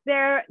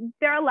 they're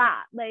a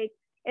lot. Like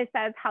it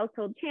says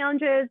household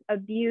challenges,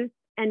 abuse,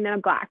 and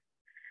neglect.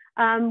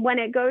 When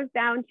it goes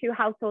down to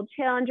household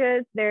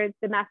challenges, there's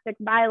domestic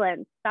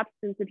violence,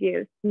 substance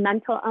abuse,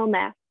 mental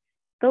illness,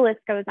 the list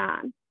goes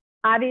on.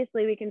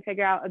 Obviously, we can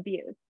figure out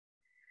abuse.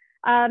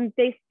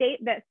 They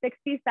state that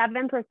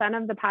 67%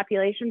 of the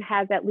population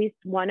has at least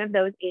one of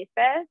those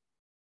ACEs.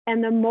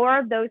 And the more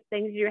of those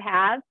things you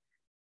have,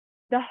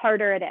 the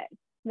harder it is.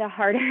 The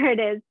harder it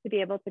is to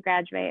be able to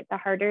graduate, the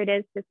harder it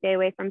is to stay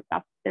away from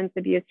substance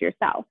abuse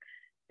yourself.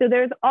 So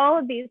there's all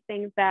of these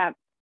things that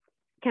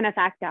can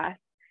affect us.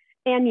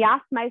 And yes,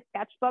 my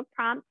sketchbook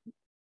prompts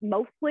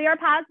mostly are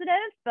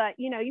positive, but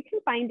you can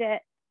find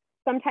it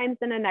sometimes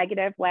in a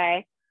negative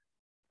way.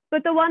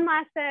 But the one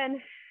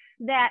lesson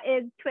that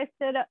is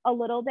twisted a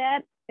little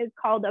bit is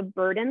called a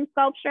burden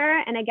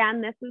sculpture. And again,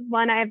 this is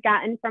one I've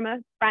gotten from a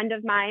friend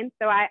of mine.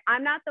 So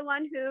I'm not the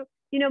one who,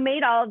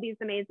 made all of these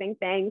amazing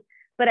things,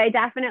 but I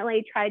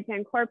definitely tried to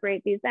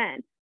incorporate these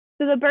in.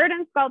 So the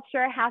burden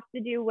sculpture has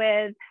to do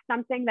with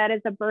something that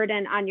is a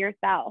burden on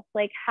yourself.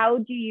 Like, how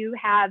do you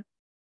have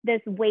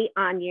this weight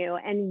on you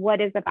and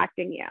what is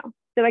affecting you?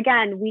 So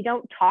again, we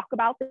don't talk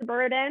about the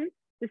burden.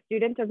 The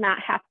student does not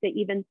have to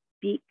even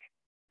speak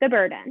the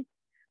burden,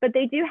 but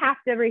they do have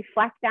to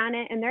reflect on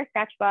it in their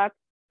sketchbook.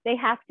 They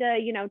have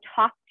to,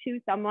 talk to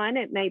someone,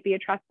 it might be a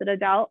trusted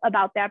adult,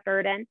 about that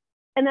burden.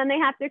 And then they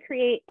have to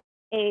create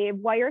a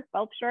wire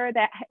sculpture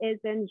that is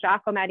in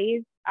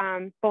Giacometti's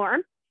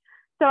form.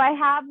 So I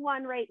have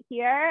one right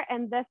here,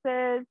 and this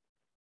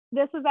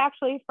is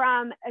actually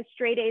from a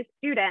straight A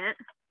student.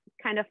 It's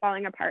kind of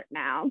falling apart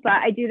now, but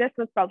I do this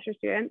with sculpture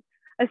students,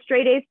 a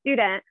straight A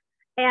student,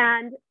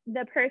 and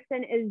the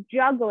person is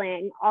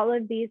juggling all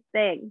of these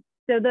things.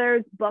 So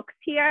there's books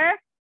here,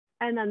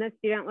 and then the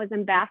student was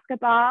in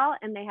basketball,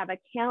 and they have a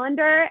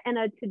calendar and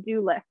a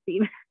to-do list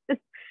even.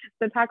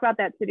 So talk about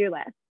that to-do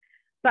list.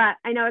 But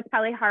I know it's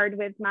probably hard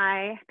with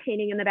my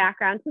painting in the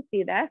background to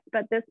see this,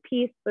 but this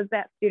piece was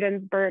that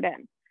student's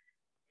burden.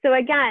 So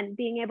again,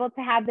 being able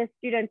to have the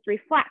students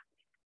reflect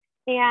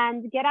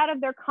and get out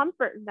of their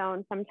comfort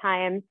zone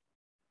sometimes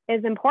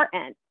is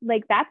important.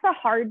 Like, that's a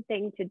hard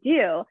thing to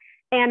do.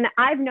 And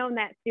I've known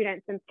that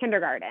student since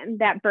kindergarten,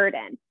 that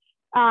burden.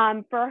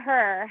 For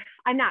her,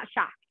 I'm not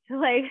shocked.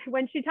 Like,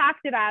 when she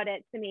talked about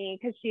it to me,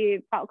 because she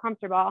felt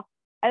comfortable,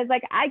 I was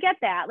like, I get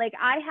that. Like,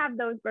 I have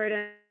those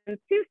burdens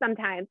too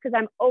sometimes because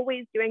I'm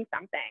always doing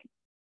something.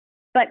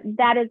 But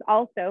that is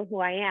also who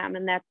I am,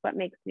 and that's what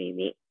makes me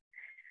me.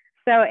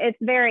 So it's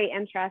very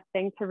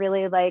interesting to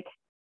really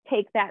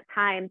take that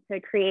time to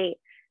create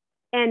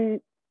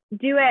and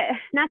do it,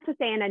 not to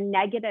say in a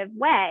negative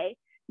way.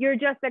 You're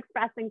just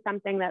expressing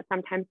something that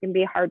sometimes can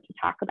be hard to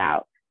talk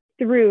about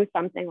through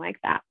something like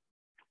that.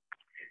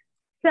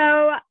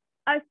 So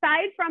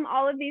aside from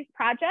all of these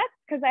projects,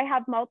 because I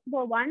have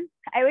multiple ones,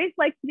 I always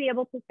like to be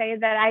able to say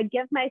that I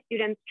give my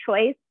students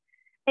choice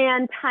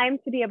and time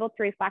to be able to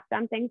reflect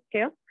on things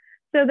too.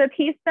 So the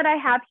piece that I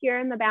have here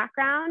in the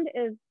background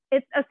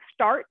it's a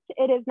start.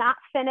 It is not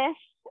finished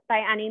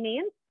by any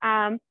means,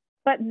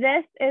 but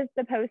this is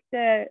supposed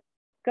to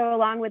go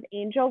along with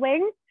angel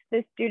wings.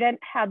 The student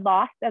had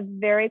lost a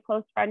very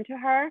close friend to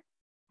her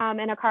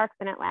in a car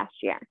accident last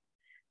year.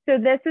 So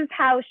this is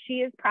how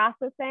she is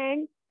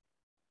processing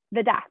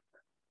the death.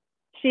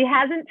 She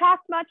hasn't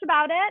talked much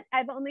about it.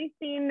 I've only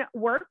seen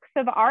works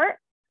of art.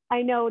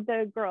 I know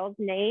the girl's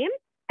name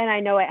and I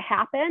know it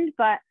happened,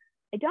 but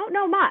I don't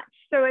know much.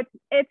 So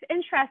it's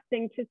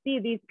interesting to see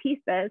these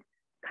pieces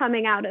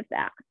coming out of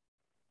that.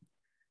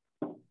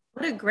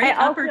 What a great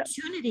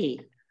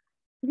opportunity.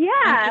 Yeah,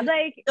 I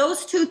mean,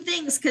 those two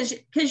things,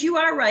 because you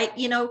are right.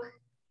 You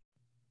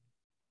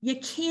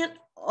can't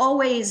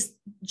always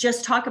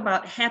just talk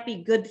about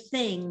happy, good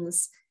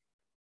things,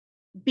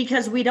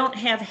 because we don't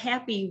have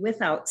happy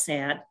without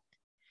sad.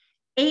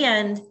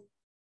 And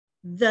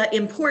the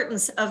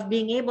importance of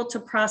being able to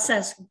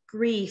process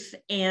grief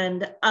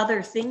and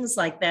other things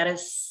like that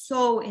is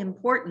so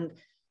important.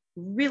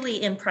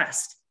 Really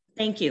impressed.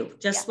 Thank you.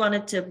 Just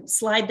wanted to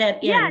slide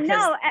that in. Yeah,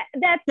 no,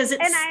 that's because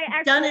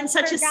it's done in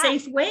such a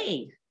safe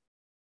way.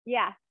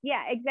 Yeah,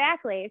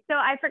 exactly. So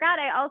I forgot,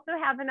 I also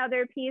have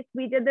another piece.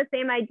 We did the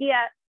same idea,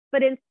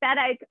 but instead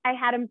I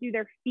had them do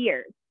their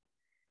fears.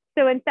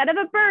 So instead of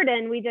a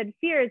burden, we did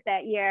fears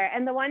that year.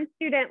 And the one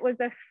student was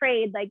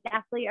afraid,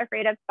 deathly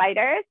afraid of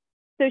spiders.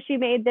 So she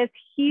made this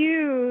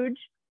huge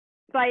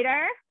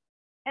spider.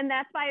 And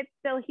that's why it's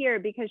still here,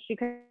 because she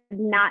could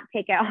not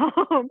take it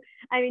home.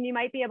 I mean, you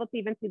might be able to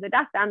even see the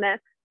dust on this,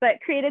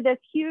 but created this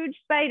huge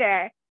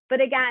spider.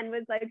 But again,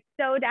 was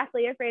so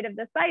deathly afraid of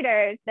the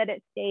spiders that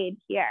it stayed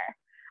here.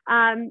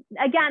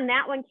 Again,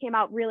 that one came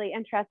out really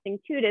interesting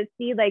too, to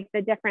see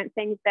the different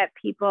things that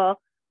people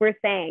were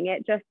saying.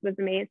 It just was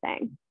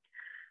amazing.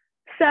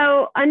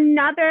 So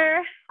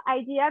another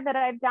idea that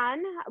I've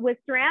done with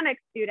ceramic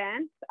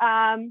students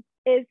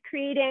is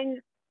creating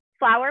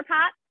flower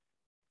pots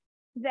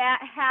that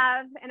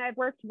have, and I've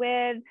worked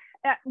with,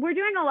 we're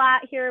doing a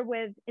lot here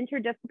with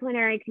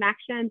interdisciplinary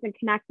connections and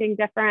connecting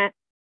different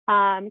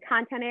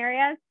content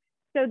areas.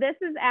 So this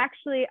is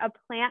actually a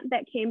plant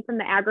that came from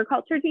the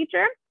agriculture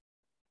teacher.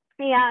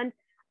 And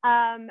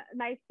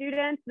my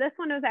students, this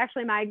one was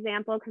actually my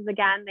example because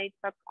again, they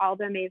took all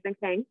the amazing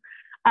things.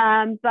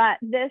 But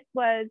this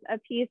was a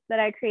piece that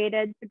I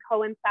created to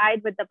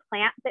coincide with the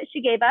plant that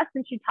she gave us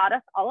and she taught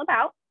us all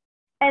about.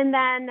 And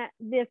then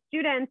the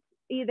students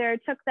either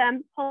took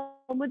them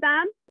home with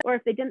them, or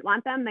if they didn't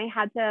want them, they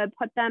had to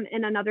put them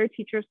in another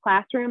teacher's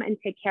classroom and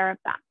take care of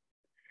them.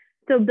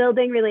 So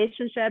building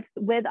relationships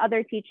with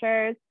other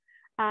teachers.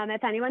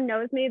 If anyone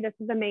knows me, this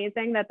is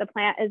amazing that the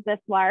plant is this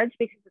large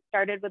because it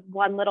started with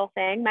one little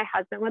thing. My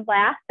husband would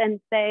laugh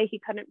and say he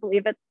couldn't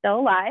believe it's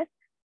still alive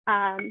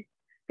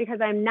because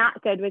I'm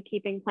not good with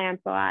keeping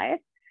plants alive.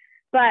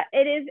 But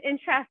it is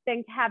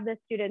interesting to have the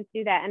students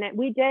do that. And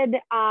we did,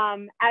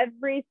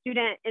 every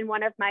student in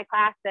one of my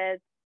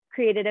classes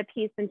created a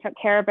piece and took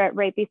care of it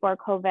right before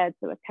COVID.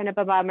 So it was kind of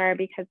a bummer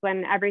because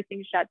when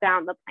everything shut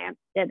down, the plants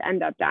did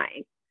end up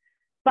dying.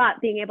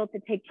 But being able to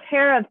take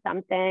care of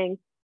something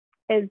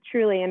is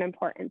truly an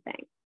important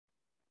thing.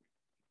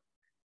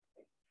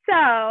 So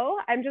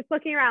I'm just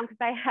looking around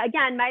because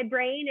again, my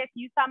brain, if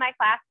you saw my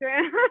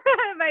classroom,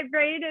 my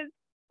brain is,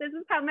 this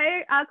is how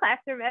my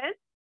classroom is.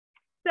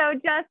 So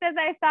just as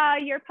I saw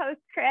your post,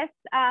 Chris,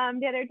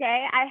 the other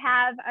day, I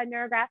have a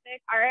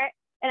neurographic art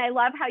and I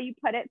love how you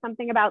put it,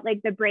 something about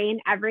like the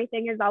brain,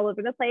 everything is all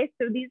over the place.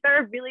 So these are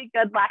a really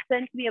good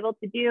lesson to be able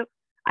to do.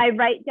 I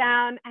write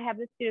down, I have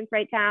the students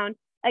write down,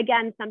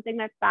 again, something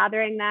that's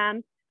bothering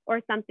them or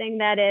something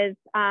that is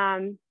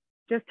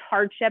just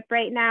hardship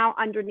right now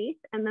underneath,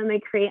 and then they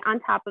create on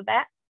top of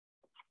it.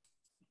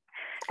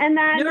 And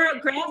then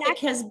neurographic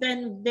has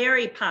been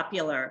very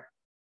popular.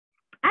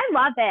 I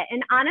love it.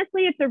 And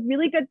honestly, it's a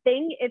really good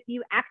thing if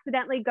you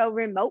accidentally go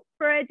remote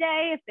for a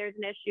day, if there's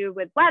an issue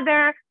with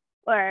weather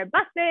or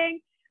busing,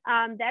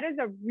 that is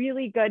a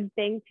really good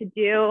thing to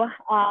do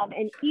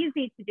and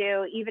easy to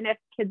do, even if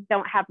kids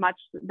don't have much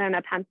than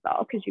a pencil,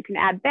 because you can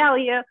add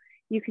value,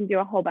 you can do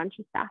a whole bunch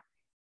of stuff.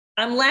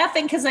 I'm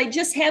laughing because I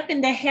just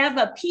happen to have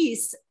a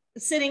piece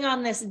sitting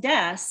on this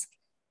desk,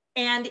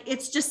 and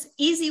it's just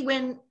easy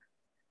when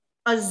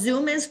a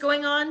Zoom is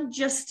going on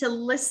just to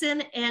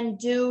listen and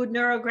do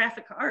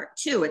neurographic art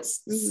too.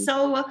 It's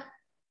so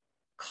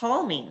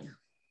calming.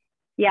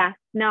 Yeah,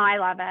 no, I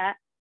love it.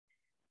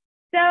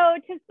 So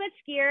to switch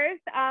gears,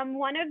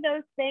 one of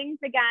those things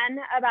again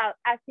about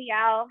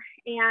SEL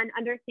and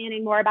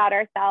understanding more about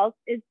ourselves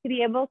is to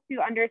be able to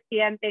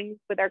understand things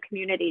with our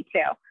community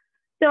too.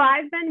 So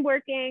I've been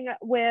working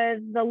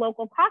with the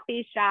local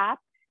coffee shop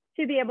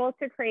to be able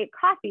to create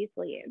coffee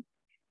sleeves.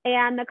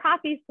 And the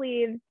coffee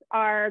sleeves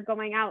are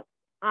going out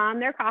on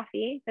their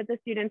coffee that the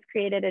students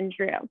created and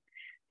drew.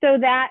 So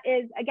that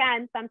is,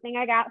 again, something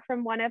I got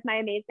from one of my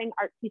amazing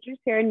art teachers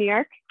here in New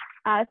York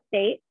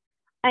State.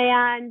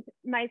 And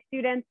my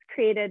students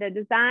created a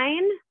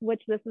design,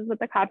 which this is what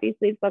the coffee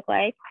sleeves look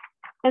like.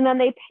 And then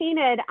they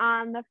painted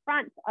on the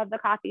front of the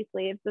coffee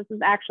sleeves. This is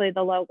actually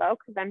the logo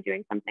because I'm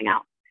doing something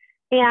else.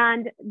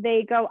 And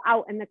they go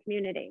out in the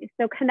community.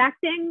 So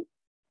connecting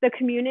the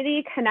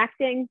community,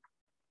 connecting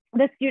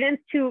the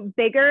students to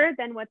bigger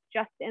than what's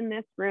just in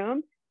this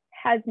room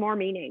has more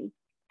meaning.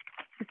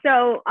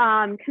 So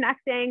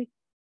connecting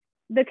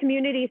the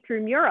community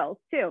through murals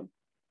too.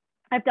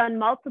 I've done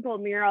multiple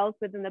murals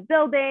within the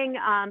building,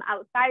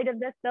 outside of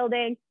this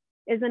building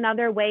is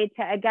another way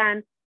to,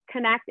 again,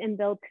 connect and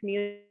build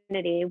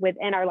community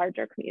within our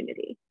larger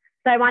community.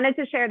 So I wanted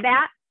to share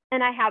that.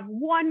 And I have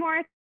one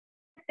more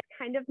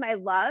kind of my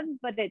love,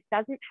 but it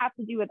doesn't have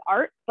to do with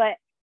art. But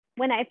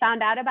when I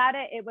found out about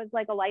it, it was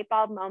like a light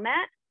bulb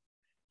moment.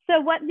 So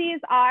what these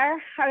are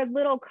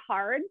little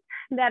cards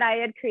that I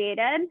had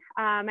created.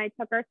 I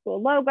took our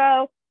school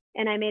logo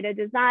and I made a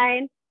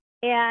design.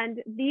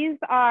 And these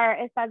are,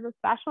 it says a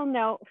special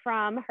note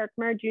from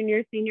Herkimer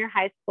Junior Senior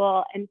High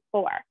School in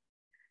 4.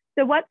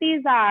 So what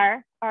these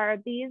are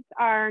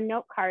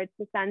note cards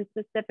to send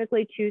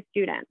specifically to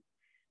students.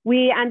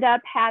 We end up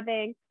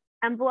having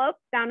envelopes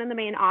down in the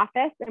main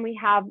office, and we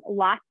have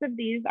lots of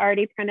these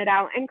already printed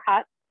out and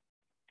cut.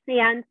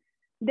 And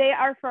they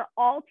are for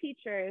all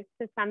teachers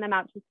to send them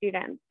out to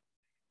students.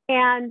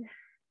 And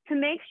to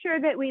make sure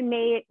that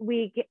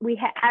we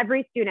hit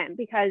every student,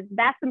 because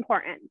that's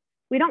important.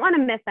 We don't want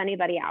to miss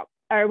anybody out,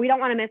 or we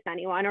don't want to miss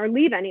anyone or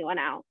leave anyone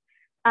out.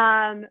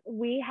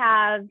 We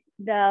have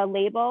the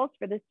labels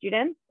for the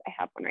students. I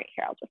have one right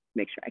here. I'll just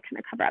make sure I kind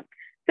of cover up.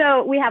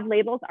 So we have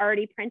labels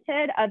already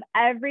printed of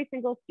every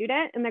single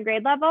student in the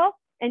grade level,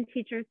 and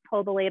teachers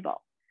pull the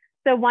label.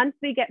 So once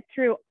we get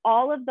through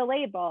all of the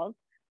labels,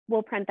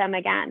 we'll print them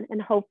again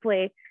and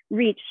hopefully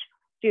reach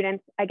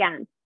students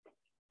again.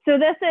 So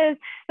this is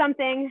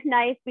something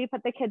nice. We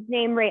put the kid's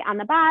name right on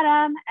the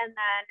bottom, and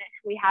then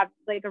we have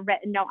like a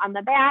written note on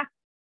the back,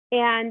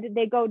 and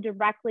they go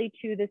directly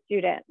to the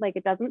student. Like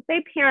it doesn't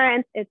say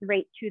parents, it's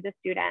right to the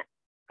student.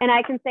 And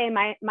I can say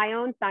my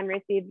own son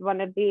received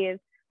one of these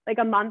like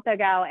a month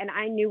ago, and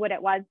I knew what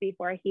it was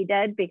before he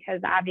did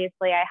because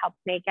obviously I helped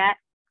make it.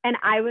 And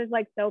I was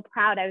like so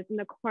proud. I was in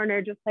the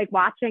corner just like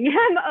watching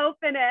him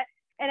open it.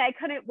 And I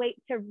couldn't wait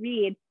to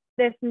read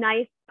this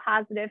nice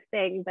positive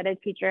thing that a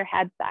teacher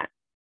had said.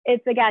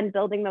 It's again,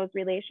 building those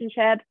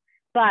relationships,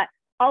 but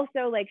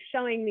also like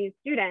showing these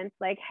students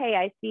like, hey,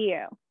 I see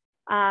you.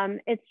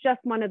 It's just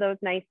one of those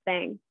nice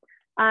things.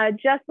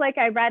 Just like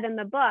I read in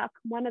the book,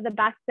 one of the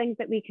best things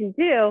that we can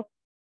do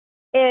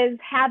is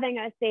having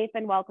a safe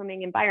and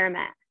welcoming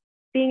environment,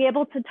 being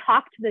able to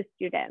talk to the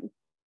students,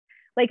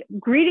 like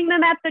greeting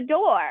them at the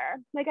door.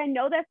 Like, I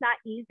know that's not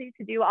easy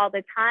to do all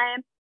the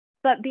time,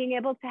 but being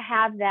able to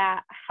have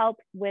that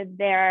helps with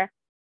their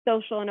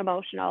social and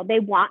emotional. They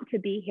want to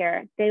be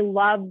here. They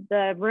love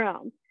the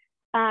room.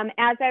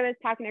 As I was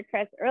talking to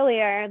Chris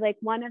earlier, like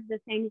one of the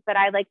things that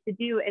I like to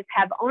do is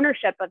have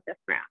ownership of this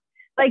room.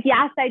 Like,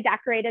 yes, I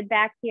decorated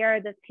back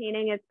here. This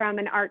painting is from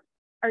an art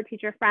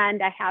teacher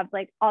friend. I have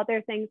like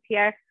other things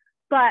here,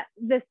 but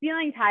the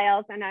ceiling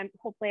tiles, and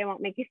hopefully I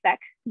won't make you sick,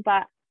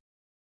 but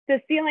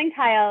the ceiling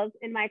tiles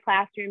in my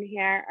classroom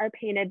here are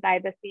painted by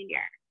the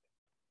seniors.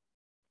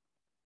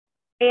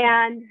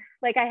 And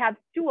like I have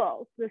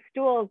stools. The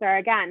stools are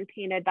again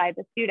painted by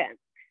the students.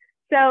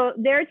 So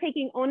they're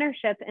taking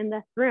ownership in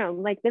this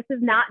room. Like, this is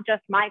not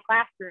just my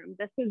classroom.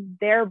 This is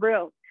their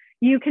room.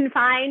 You can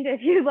find, if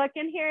you look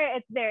in here,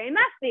 it's very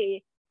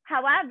messy.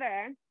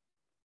 However,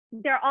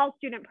 they're all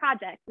student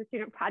projects. The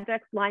student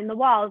projects line the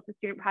walls. The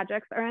student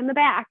projects are in the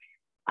back.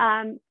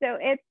 So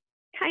it's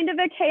kind of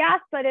a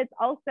chaos, but it's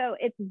also,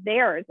 it's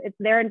theirs. It's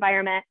their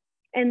environment,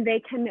 and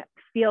they can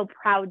feel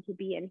proud to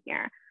be in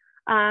here.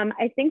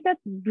 I think that's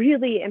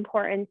really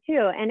important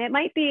too. And it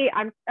might be,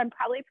 I'm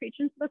probably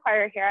preaching to the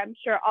choir here. I'm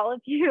sure all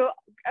of you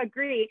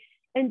agree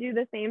and do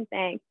the same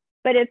thing,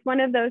 but it's one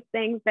of those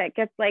things that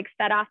gets like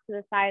set off to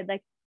the side,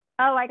 like,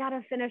 oh, I got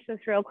to finish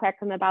this real quick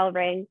when the bell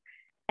rings.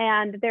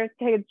 And there's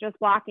kids just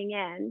walking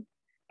in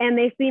and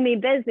they see me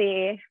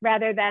busy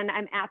rather than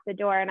I'm at the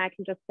door and I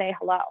can just say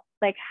hello.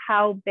 Like,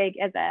 how big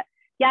is it?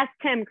 Yes,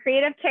 Tim,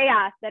 creative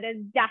chaos. That is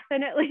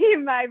definitely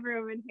my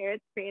room in here.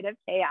 It's creative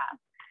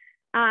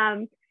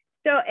chaos.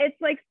 So it's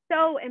like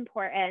so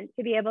important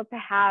to be able to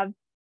have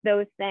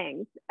those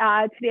things,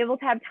 to be able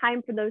to have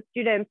time for those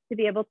students to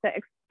be able to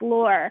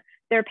explore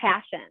their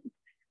passions.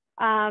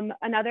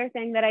 Another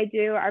thing that I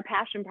do are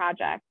passion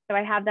projects. So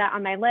I have that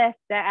on my list.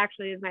 That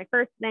actually is my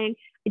first thing.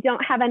 I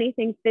don't have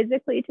anything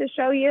physically to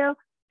show you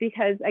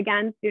because,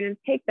 again,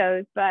 students take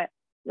those, but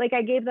like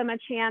I gave them a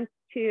chance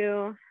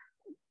to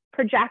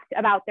project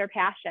about their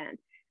passion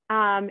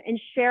and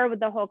share with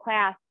the whole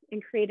class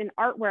and create an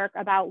artwork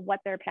about what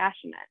their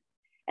passion is.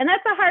 And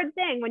that's a hard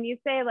thing when you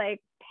say like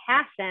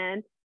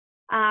passion,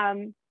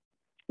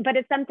 but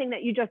it's something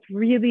that you just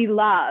really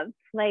love.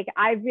 Like,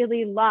 I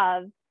really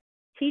love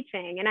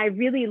teaching, and I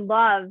really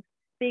love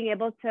being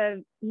able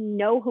to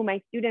know who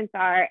my students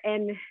are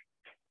and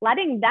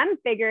letting them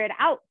figure it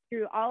out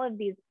through all of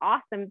these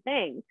awesome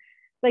things.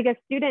 Like, a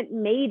student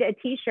made a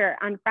t-shirt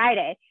on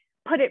Friday,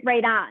 put it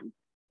right on.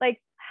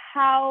 Like,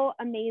 how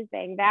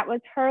amazing. That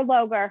was her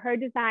logo, her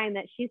design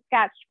that she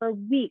sketched for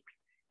weeks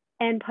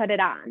and put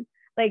it on.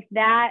 Like,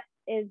 that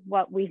is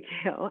what we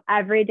do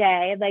every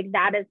day. Like,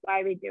 that is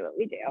why we do what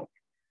we do.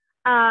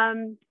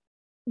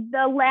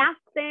 The last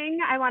thing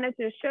I wanted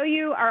to show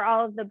you are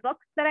all of the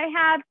books that I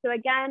have. So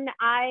again,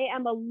 I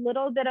am a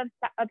little bit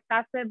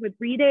obsessive with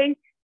reading.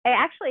 I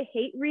actually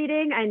hate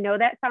reading. I know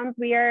that sounds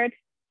weird.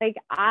 Like,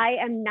 I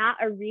am not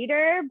a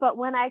reader, but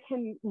when I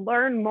can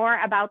learn more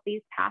about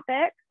these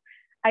topics,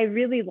 I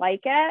really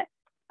like it.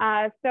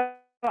 So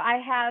I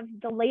have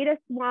the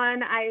latest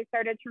one I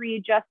started to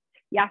read just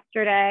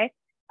yesterday,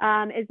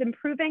 is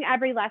Improving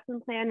Every Lesson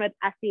Plan with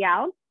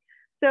SEL.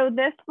 So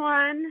this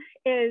one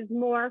is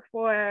more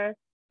for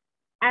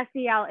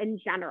SEL in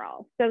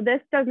general. So this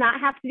does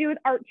not have to do with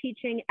art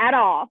teaching at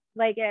all,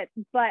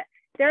 but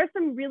there are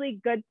some really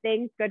good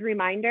things, good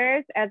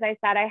reminders. As I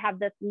said, I have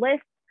this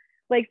list,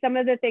 like some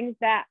of the things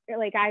that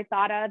like I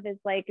thought of is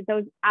like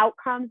those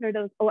outcomes or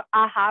those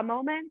aha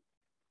moments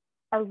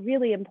are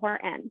really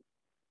important.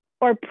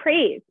 Or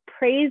praise.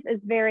 Praise is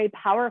very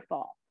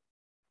powerful.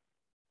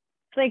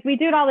 Like, we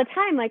do it all the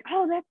time, like,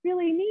 oh, that's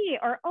really neat,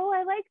 or oh,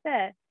 I like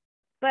this.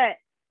 But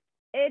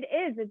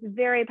it's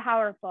very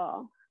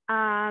powerful.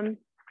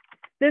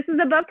 This is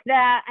a book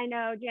that I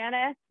know,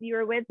 Janice, you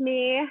were with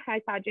me.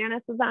 I saw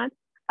Janice was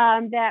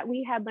on, that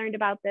we had learned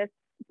about this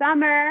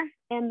summer.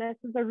 And this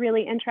is a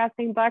really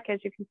interesting book. As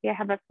you can see, I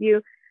have a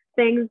few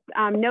things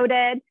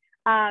noted,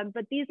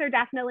 but these are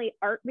definitely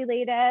art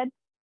related.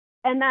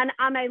 And then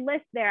on my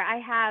list there, I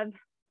have,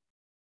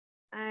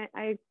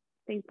 I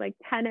think like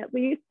 10 at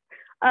least,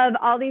 of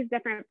all these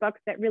different books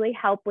that really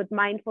help with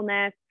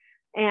mindfulness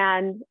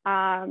and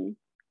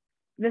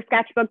the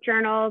sketchbook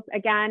journals,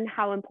 again,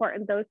 how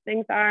important those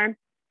things are.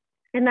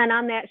 And then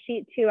on that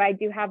sheet too, I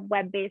do have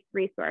web-based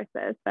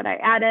resources that I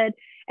added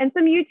and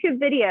some YouTube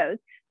videos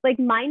like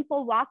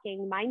mindful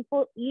walking,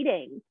 mindful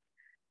eating.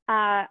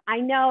 I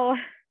know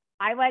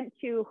I went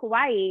to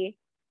Hawaii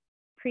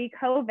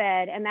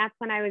pre-COVID, and that's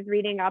when I was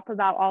reading up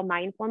about all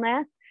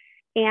mindfulness.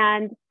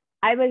 And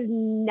I was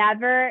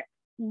never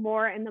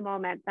more in the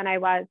moment than I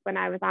was when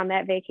I was on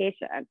that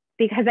vacation,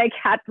 because I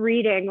kept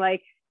reading,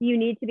 like, you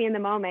need to be in the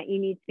moment, you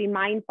need to be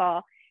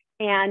mindful.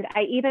 And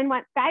I even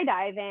went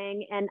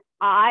skydiving, and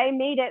I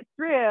made it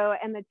through.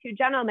 And the two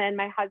gentlemen,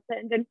 my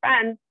husband and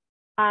friends,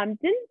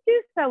 didn't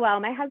do so well.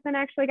 My husband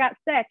actually got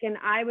sick, and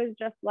I was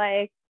just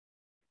like,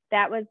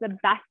 that was the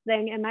best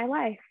thing in my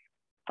life.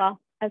 Well,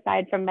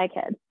 aside from my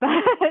kids.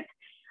 But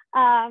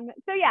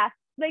so yeah,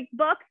 like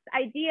books,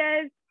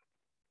 ideas,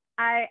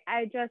 I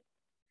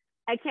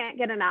can't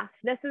get enough.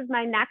 This is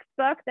my next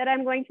book that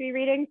I'm going to be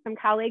reading. Some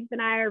colleagues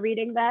and I are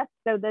reading this.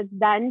 So the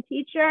Zen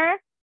Teacher,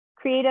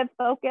 Creative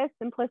Focus,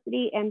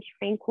 Simplicity, and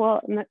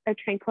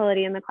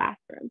Tranquility in the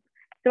Classroom.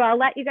 So I'll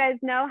let you guys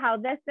know how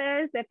this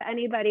is. If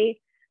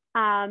anybody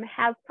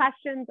has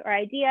questions or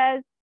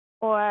ideas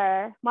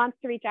or wants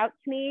to reach out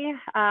to me,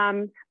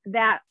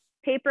 that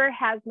paper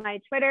has my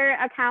Twitter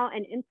account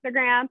and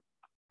Instagram,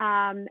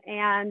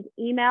 and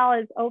email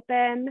is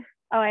open.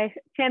 Oh,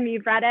 Tim,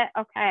 you've read it?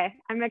 Okay,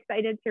 I'm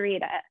excited to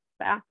read it.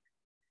 So,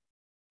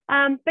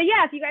 but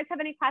yeah, if you guys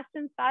have any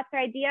questions, thoughts, or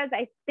ideas,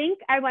 I think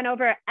I went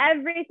over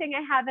everything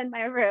I have in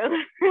my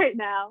room right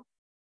now.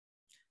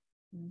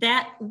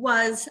 That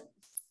was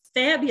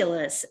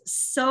fabulous.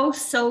 So,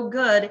 so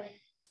good.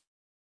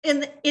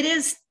 And it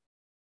is,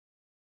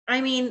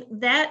 I mean,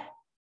 that,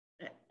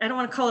 I don't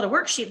want to call it a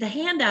worksheet. The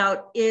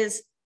handout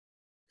is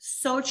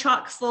so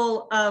chock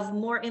full of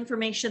more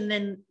information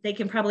than they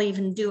can probably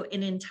even do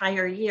an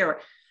entire year.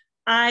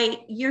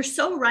 You're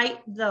so right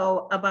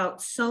though, about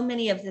so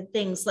many of the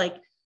things. Like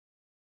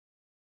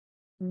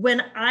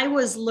when I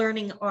was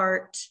learning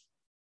art,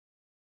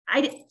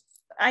 I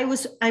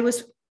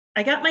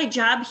got my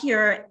job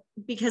here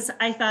because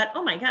I thought,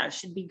 oh my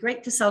gosh, it'd be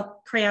great to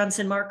sell crayons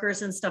and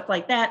markers and stuff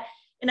like that.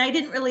 And I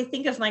didn't really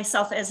think of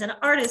myself as an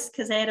artist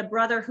because I had a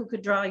brother who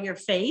could draw your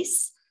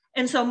face.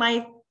 And so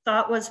my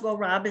thought was, well,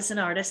 Rob is an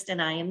artist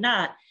and I am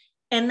not.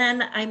 And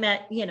then I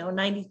met,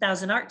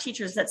 90,000 art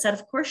teachers that said,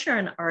 of course you're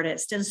an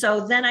artist. And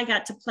so then I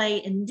got to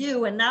play and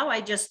do, and now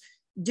I just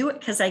do it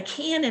because I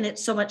can, and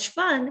it's so much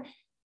fun.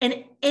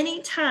 And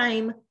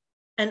anytime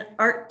an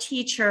art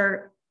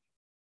teacher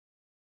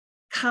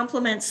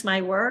compliments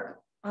my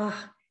work,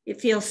 it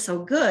feels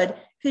so good.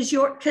 Because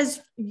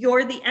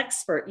you're the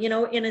expert,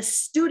 in a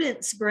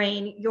student's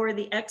brain, you're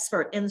the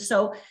expert. And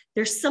so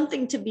there's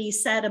something to be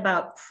said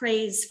about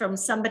praise from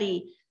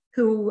somebody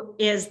who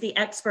is the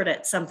expert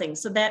at something.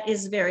 So that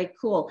is very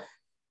cool.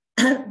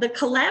 The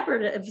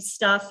collaborative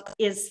stuff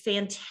is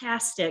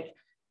fantastic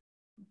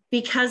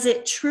because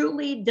it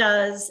truly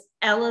does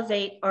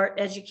elevate art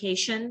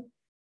education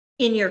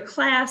in your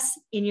class,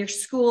 in your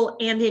school,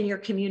 and in your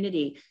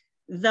community.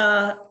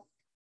 The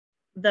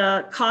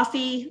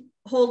coffee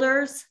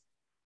holders,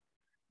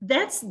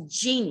 that's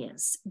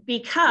genius,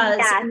 because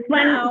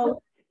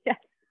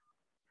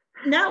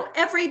now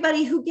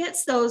everybody who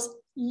gets those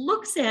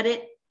looks at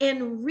it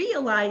and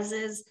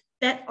realizes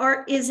that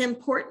art is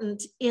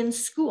important in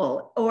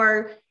school,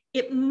 or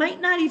it might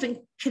not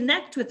even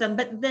connect with them.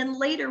 But then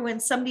later when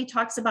somebody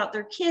talks about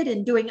their kid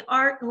and doing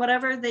art and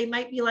whatever, they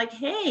might be like,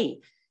 hey,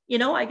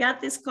 I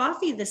got this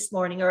coffee this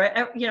morning, or,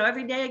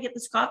 every day I get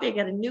this coffee, I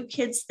got a new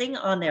kids thing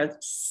on there.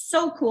 It's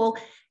so cool.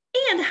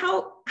 And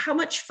how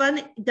much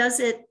fun does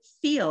it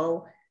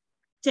feel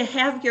to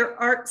have your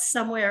art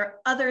somewhere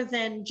other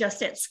than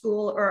just at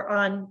school or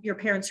on your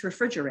parents'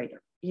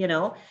 refrigerator?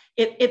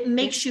 It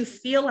makes you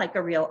feel like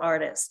a real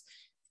artist.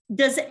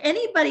 Does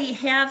anybody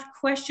have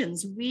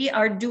questions? We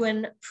are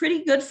doing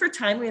pretty good for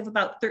time. We have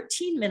about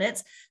 13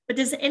 minutes, but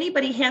does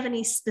anybody have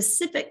any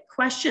specific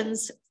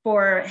questions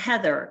for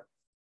Heather?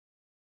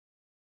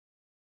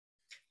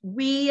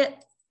 We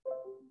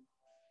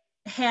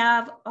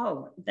have,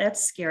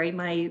 that's scary.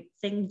 My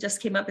thing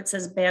just came up. It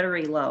says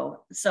battery low.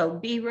 So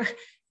be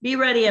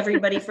ready,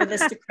 everybody, for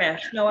this to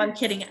crash. No, I'm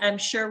kidding. I'm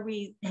sure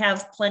we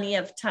have plenty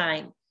of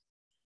time.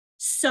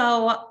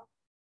 So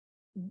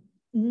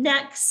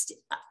next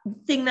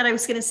thing that I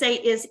was going to say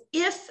is,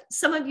 if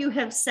some of you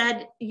have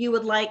said you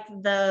would like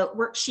the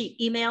worksheet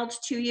emailed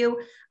to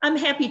you, I'm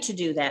happy to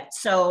do that.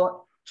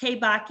 So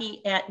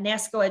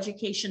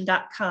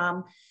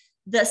kbaki@nascoeducation.com.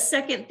 The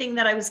second thing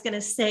that I was going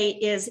to say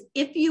is,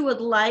 if you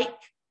would like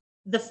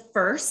the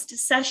first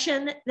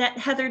session that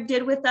Heather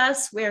did with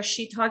us, where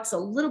she talks a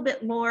little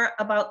bit more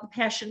about the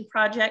Passion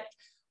Project,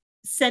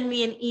 send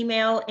me an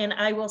email and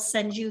I will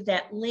send you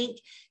that link.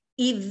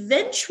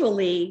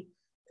 Eventually,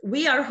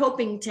 we are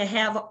hoping to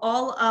have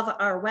all of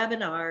our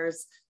webinars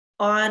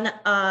on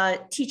a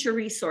teacher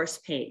resource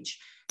page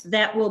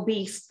that will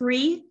be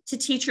free to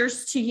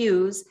teachers to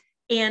use.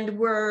 And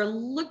we're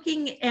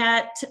looking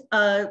at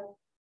a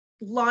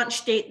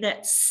launch date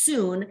that's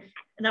soon.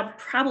 And I'm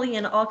probably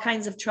in all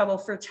kinds of trouble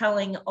for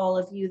telling all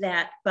of you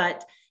that,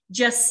 but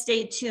just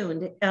stay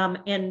tuned.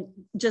 And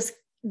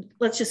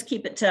let's just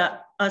keep it to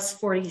us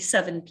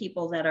 47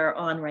 people that are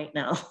on right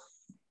now.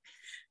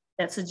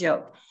 That's a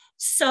joke.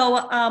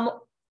 So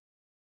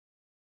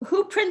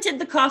who printed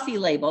the coffee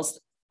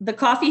labels? the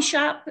coffee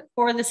shop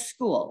or the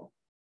school?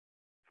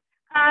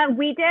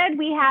 We did.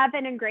 We have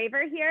an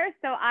engraver here.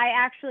 So I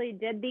actually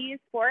did these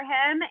for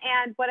him.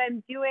 And what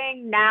I'm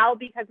doing now,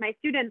 because my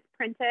students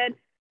printed,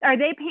 or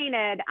they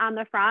painted on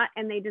the front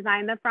and they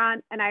designed the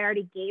front, and I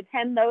already gave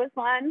him those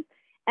ones.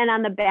 And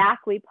on the back,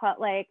 we put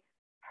like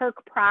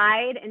Herc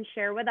Pride and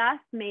Share With Us,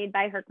 made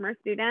by Herkimer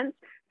students.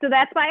 So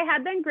that's why I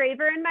had the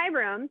engraver in my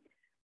room.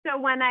 So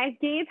when I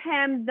gave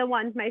him the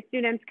ones my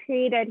students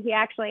created, he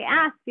actually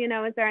asked, you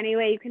know, is there any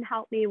way you can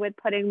help me with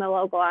putting the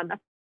logo on the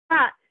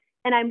front?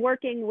 And I'm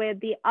working with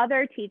the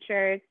other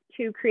teachers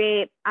to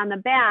create on the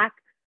back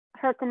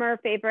Herkimer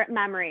Favorite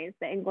Memories,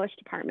 the English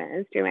department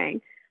is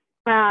doing.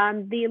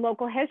 The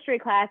local history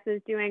class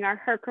is doing our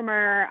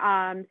Herkimer,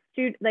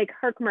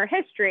 Herkimer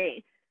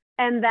history.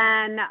 And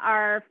then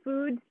our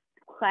food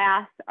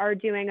class are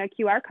doing a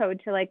QR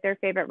code to like their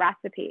favorite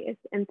recipes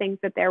and things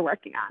that they're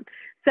working on.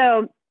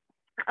 So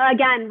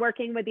again,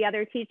 working with the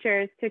other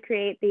teachers to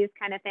create these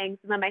kind of things.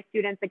 And then my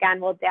students, again,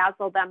 will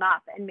dazzle them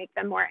up and make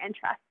them more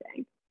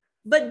interesting.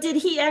 But did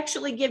he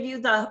actually give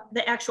you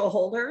the actual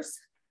holders?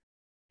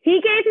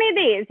 He gave me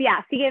these.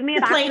 Yes, he gave me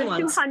a box of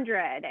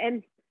 200.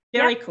 And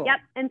very cool. Yep,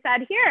 and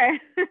said, here,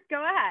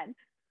 go ahead.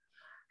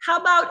 How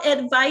about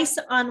advice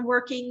on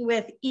working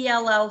with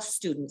ELL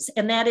students?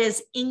 And that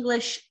is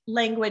English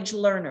language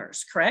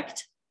learners,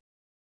 correct?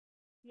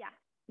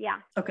 Yeah.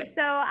 Okay.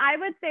 So I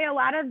would say a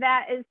lot of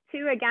that is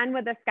too, again,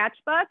 with the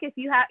sketchbook. If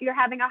you're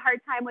having a hard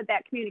time with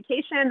that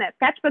communication, that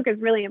sketchbook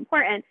is really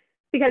important,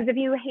 because if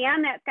you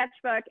hand that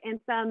sketchbook and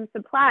some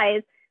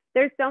supplies,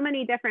 there's so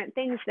many different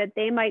things that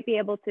they might be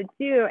able to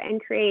do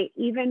and create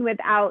even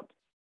without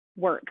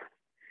words.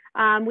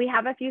 We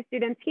have a few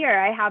students here.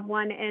 I have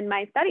one in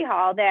my study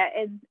hall that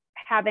is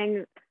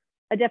having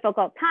a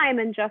difficult time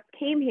and just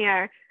came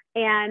here.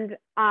 And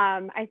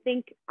I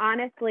think,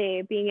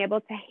 honestly, being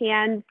able to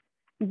hand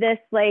this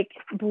like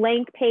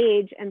blank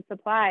page and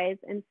supplies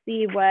and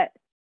see what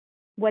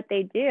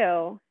they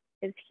do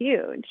is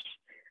huge.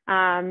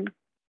 Are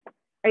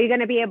you going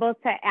to be able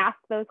to ask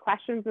those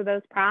questions or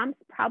those prompts?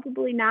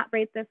 Probably not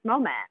right this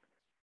moment,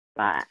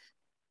 but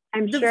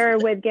I'm sure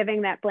with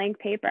giving that blank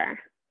paper.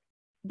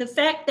 The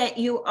fact that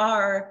you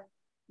are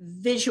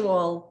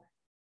visual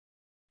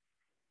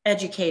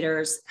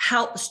educators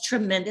helps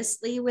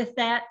tremendously with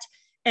that.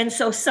 And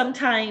so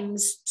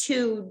sometimes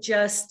too,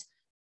 just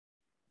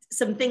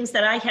some things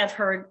that I have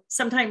heard,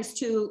 sometimes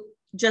too,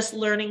 just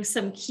learning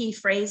some key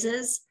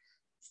phrases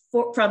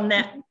from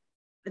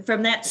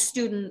that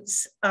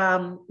student's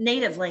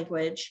native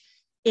language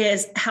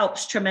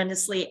helps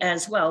tremendously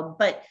as well.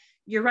 But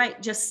you're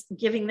right, just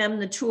giving them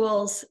the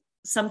tools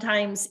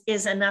sometimes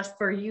is enough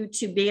for you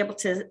to be able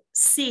to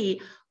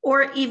see,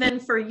 or even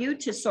for you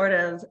to sort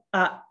of,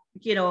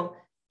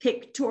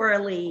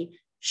 pictorially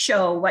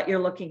show what you're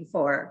looking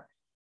for.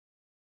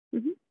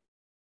 Mm-hmm.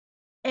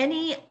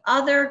 Any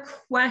other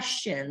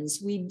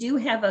questions? We do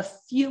have a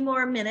few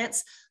more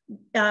minutes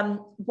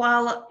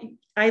while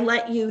I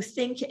let you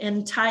think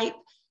and type.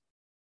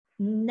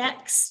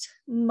 Next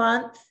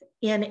month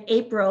in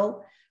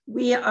April,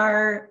 we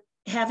are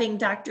having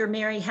Dr.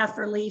 Mary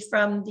Hefferly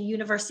from the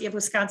University of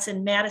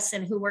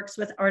Wisconsin-Madison, who works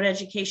with art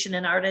education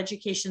and art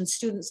education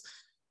students,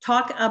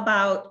 talk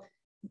about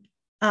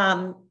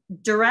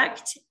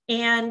direct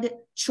and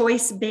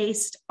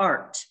choice-based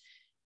art.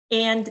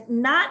 And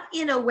not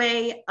in a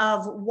way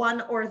of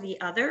one or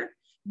the other,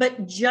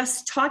 but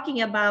just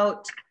talking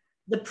about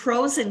the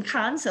pros and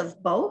cons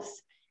of both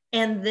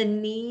and the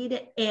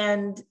need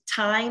and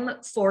time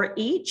for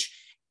each.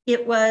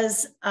 It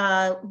was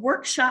a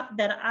workshop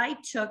that I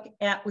took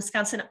at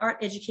Wisconsin Art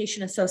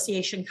Education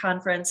Association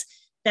conference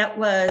that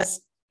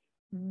was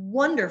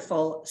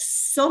wonderful,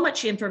 so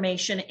much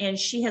information, and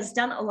she has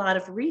done a lot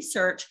of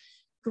research,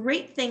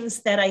 great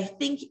things that I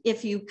think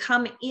if you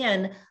come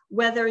in,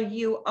 whether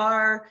you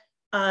are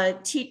a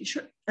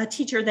teacher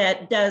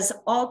that does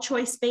all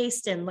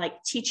choice-based and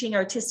like teaching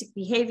artistic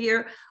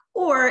behavior,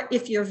 or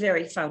if you're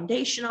very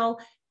foundational,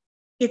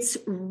 it's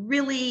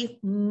really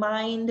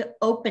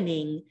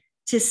mind-opening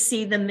to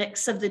see the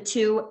mix of the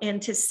two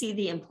and to see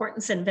the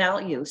importance and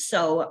value.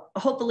 So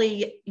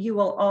hopefully you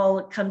will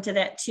all come to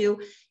that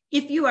too.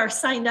 If you are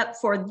signed up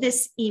for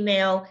this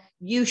email,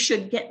 you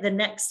should get the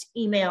next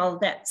email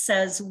that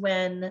says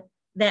when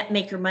that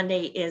Maker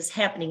Monday is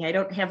happening. I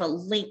don't have a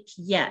link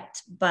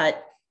yet,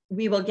 but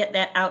we will get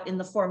that out in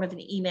the form of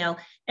an email.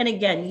 And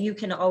again, you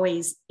can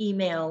always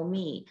email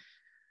me.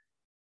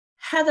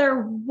 Heather,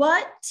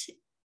 what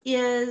do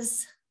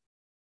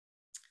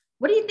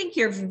you think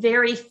your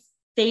very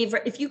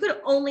favorite, if you could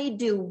only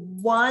do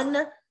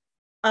one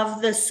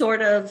of the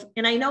sort of,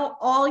 and I know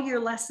all your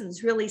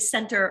lessons really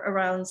center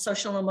around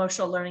social and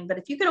emotional learning, but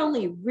if you could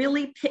only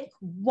really pick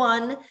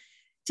one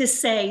to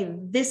say,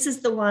 this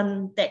is the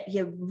one that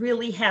you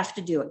really have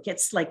to do, it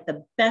gets like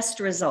the best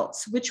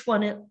results, which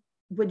one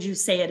would you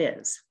say it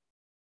is?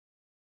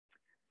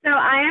 So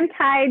I am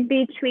tied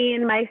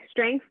between my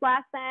strengths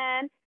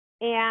lesson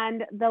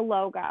and the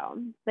logo,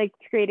 like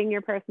creating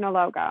your personal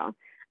logo.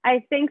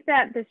 I think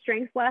that the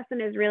strengths lesson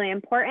is really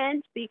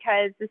important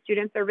because the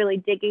students are really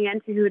digging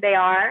into who they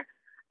are,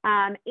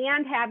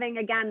 and having,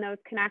 again, those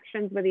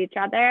connections with each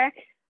other.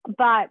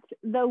 But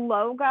the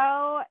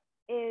logo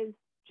is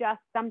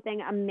just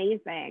something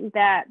amazing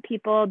that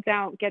people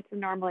don't get to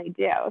normally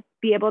do.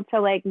 Be able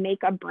to like make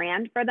a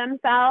brand for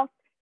themselves.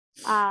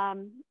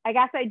 I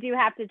guess I do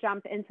have to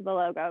jump into the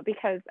logo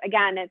because,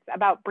 again, it's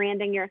about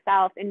branding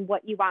yourself and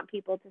what you want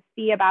people to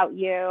see about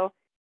you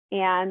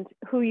and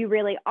who you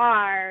really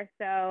are.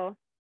 So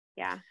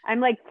yeah, I'm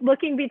like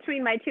looking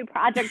between my two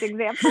project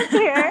examples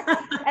here.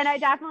 And I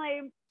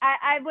definitely,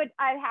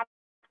 I'd have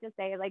to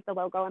say like the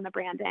logo and the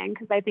branding,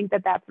 because I think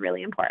that that's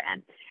really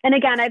important. And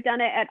again, I've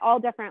done it at all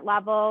different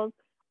levels,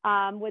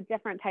 with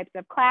different types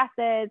of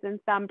classes, and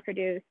some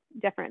produce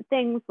different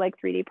things like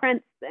 3D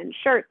prints and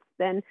shirts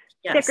and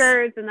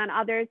stickers. And then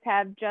others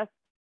have just,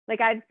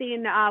 like I've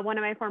seen one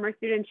of my former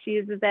students, she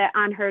uses it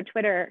on her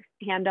Twitter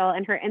handle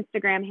and her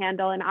Instagram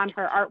handle and on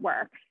her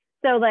artwork.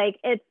 So like,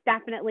 it's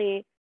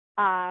definitely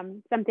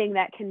something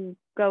that can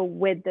go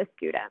with the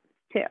students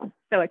too.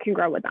 So it can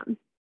grow with them.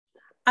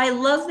 I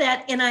love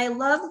that. And I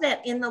love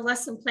that in the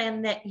lesson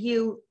plan that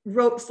you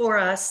wrote for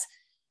us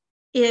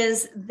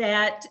is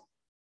that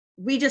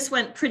we just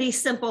went pretty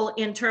simple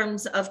in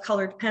terms of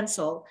colored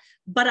pencil,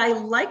 but I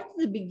liked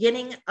the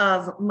beginning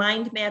of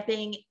mind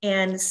mapping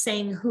and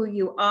saying who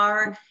you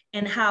are,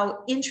 and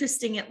how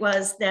interesting it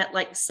was that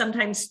like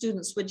sometimes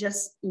students would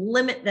just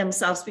limit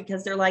themselves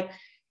because they're like,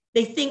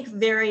 they think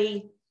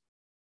very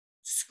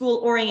school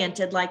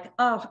oriented, like,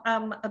 oh,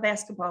 I'm a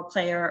basketball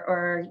player,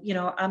 or, you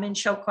know, I'm in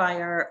show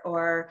choir,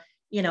 or,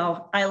 you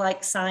know, I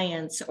like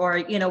science, or,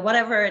 you know,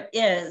 whatever it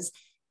is.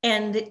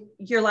 And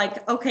you're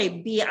like, okay,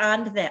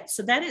 beyond that.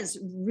 So that is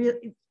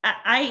really,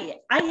 I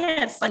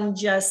had fun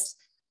just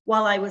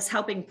while I was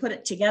helping put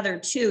it together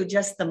too.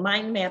 Just the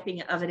mind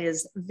mapping of it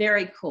is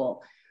very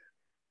cool.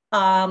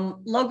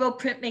 Logo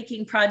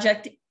printmaking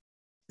project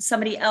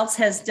somebody else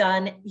has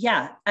done.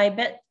 Yeah, I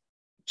bet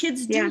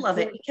kids do love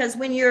it, because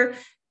when you're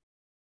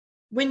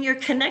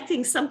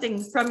connecting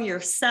something from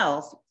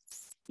yourself,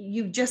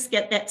 you just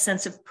get that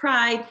sense of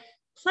pride.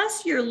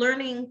 Plus you're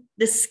learning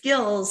the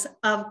skills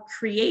of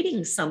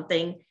creating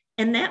something,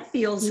 and that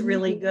feels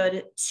really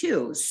good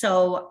too.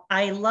 So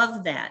I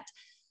love that.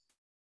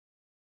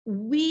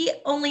 We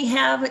only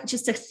have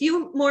just a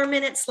few more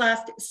minutes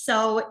left.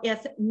 So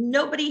if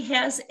nobody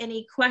has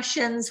any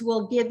questions,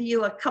 we'll give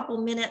you a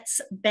couple minutes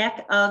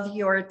back of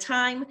your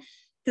time,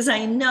 because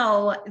I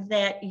know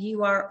that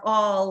you are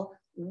all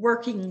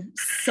working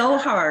so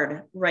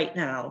hard right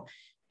now,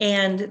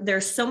 and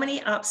there's so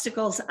many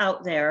obstacles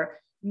out there.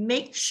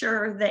 Make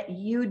sure that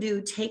you do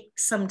take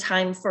some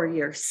time for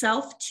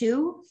yourself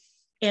too,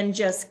 and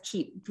just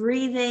keep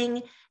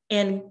breathing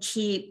and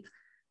keep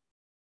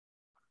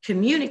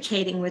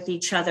communicating with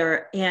each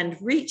other and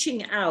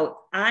reaching out.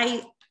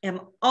 I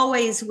am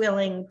always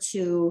willing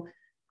to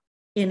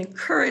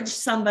encourage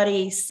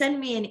somebody. Send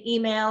me an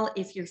email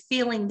if you're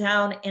feeling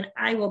down, and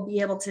I will be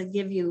able to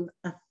give you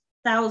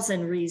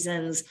 1,000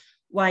 reasons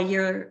why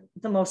you're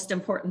the most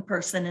important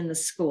person in the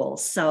school.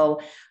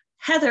 So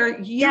Heather,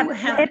 you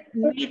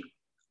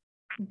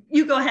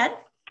you go ahead.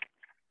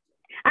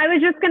 I was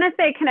just going to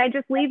say, can I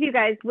just leave you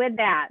guys with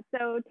that?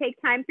 So take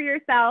time for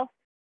yourself,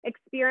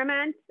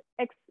 experiment,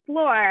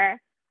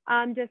 explore,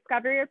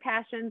 discover your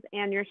passions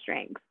and your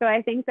strengths. So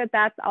I think that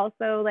that's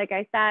also, like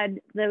I said,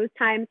 those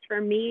times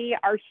for me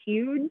are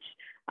huge.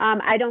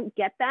 I don't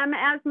get them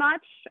as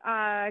much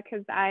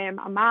because I am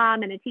a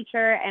mom and a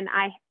teacher, and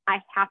I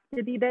have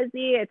to be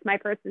busy. It's my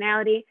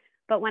personality.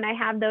 But when I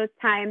have those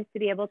times to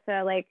be able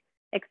to like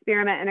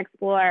experiment and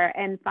explore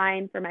and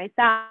find for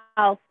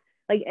myself,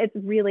 like it's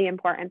really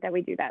important that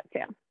we do that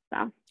too.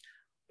 So,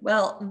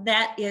 well,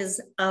 that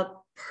is a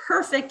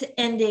perfect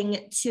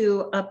ending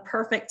to a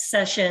perfect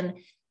session.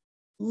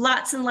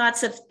 Lots and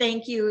lots of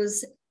thank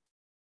yous.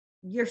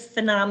 You're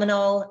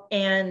phenomenal.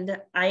 And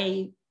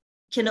I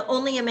can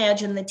only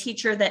imagine the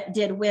teacher that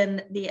did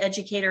win the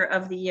Educator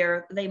of the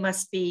Year, they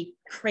must be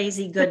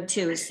crazy good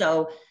too.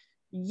 So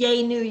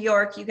yay, New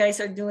York, you guys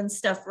are doing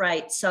stuff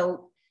right.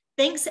 So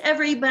thanks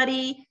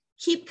everybody.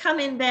 Keep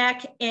coming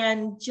back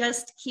and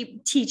just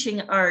keep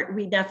teaching art.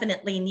 We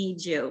definitely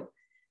need you.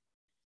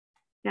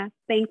 Yeah,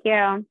 thank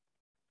you.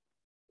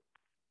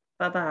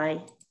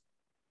 Bye-bye.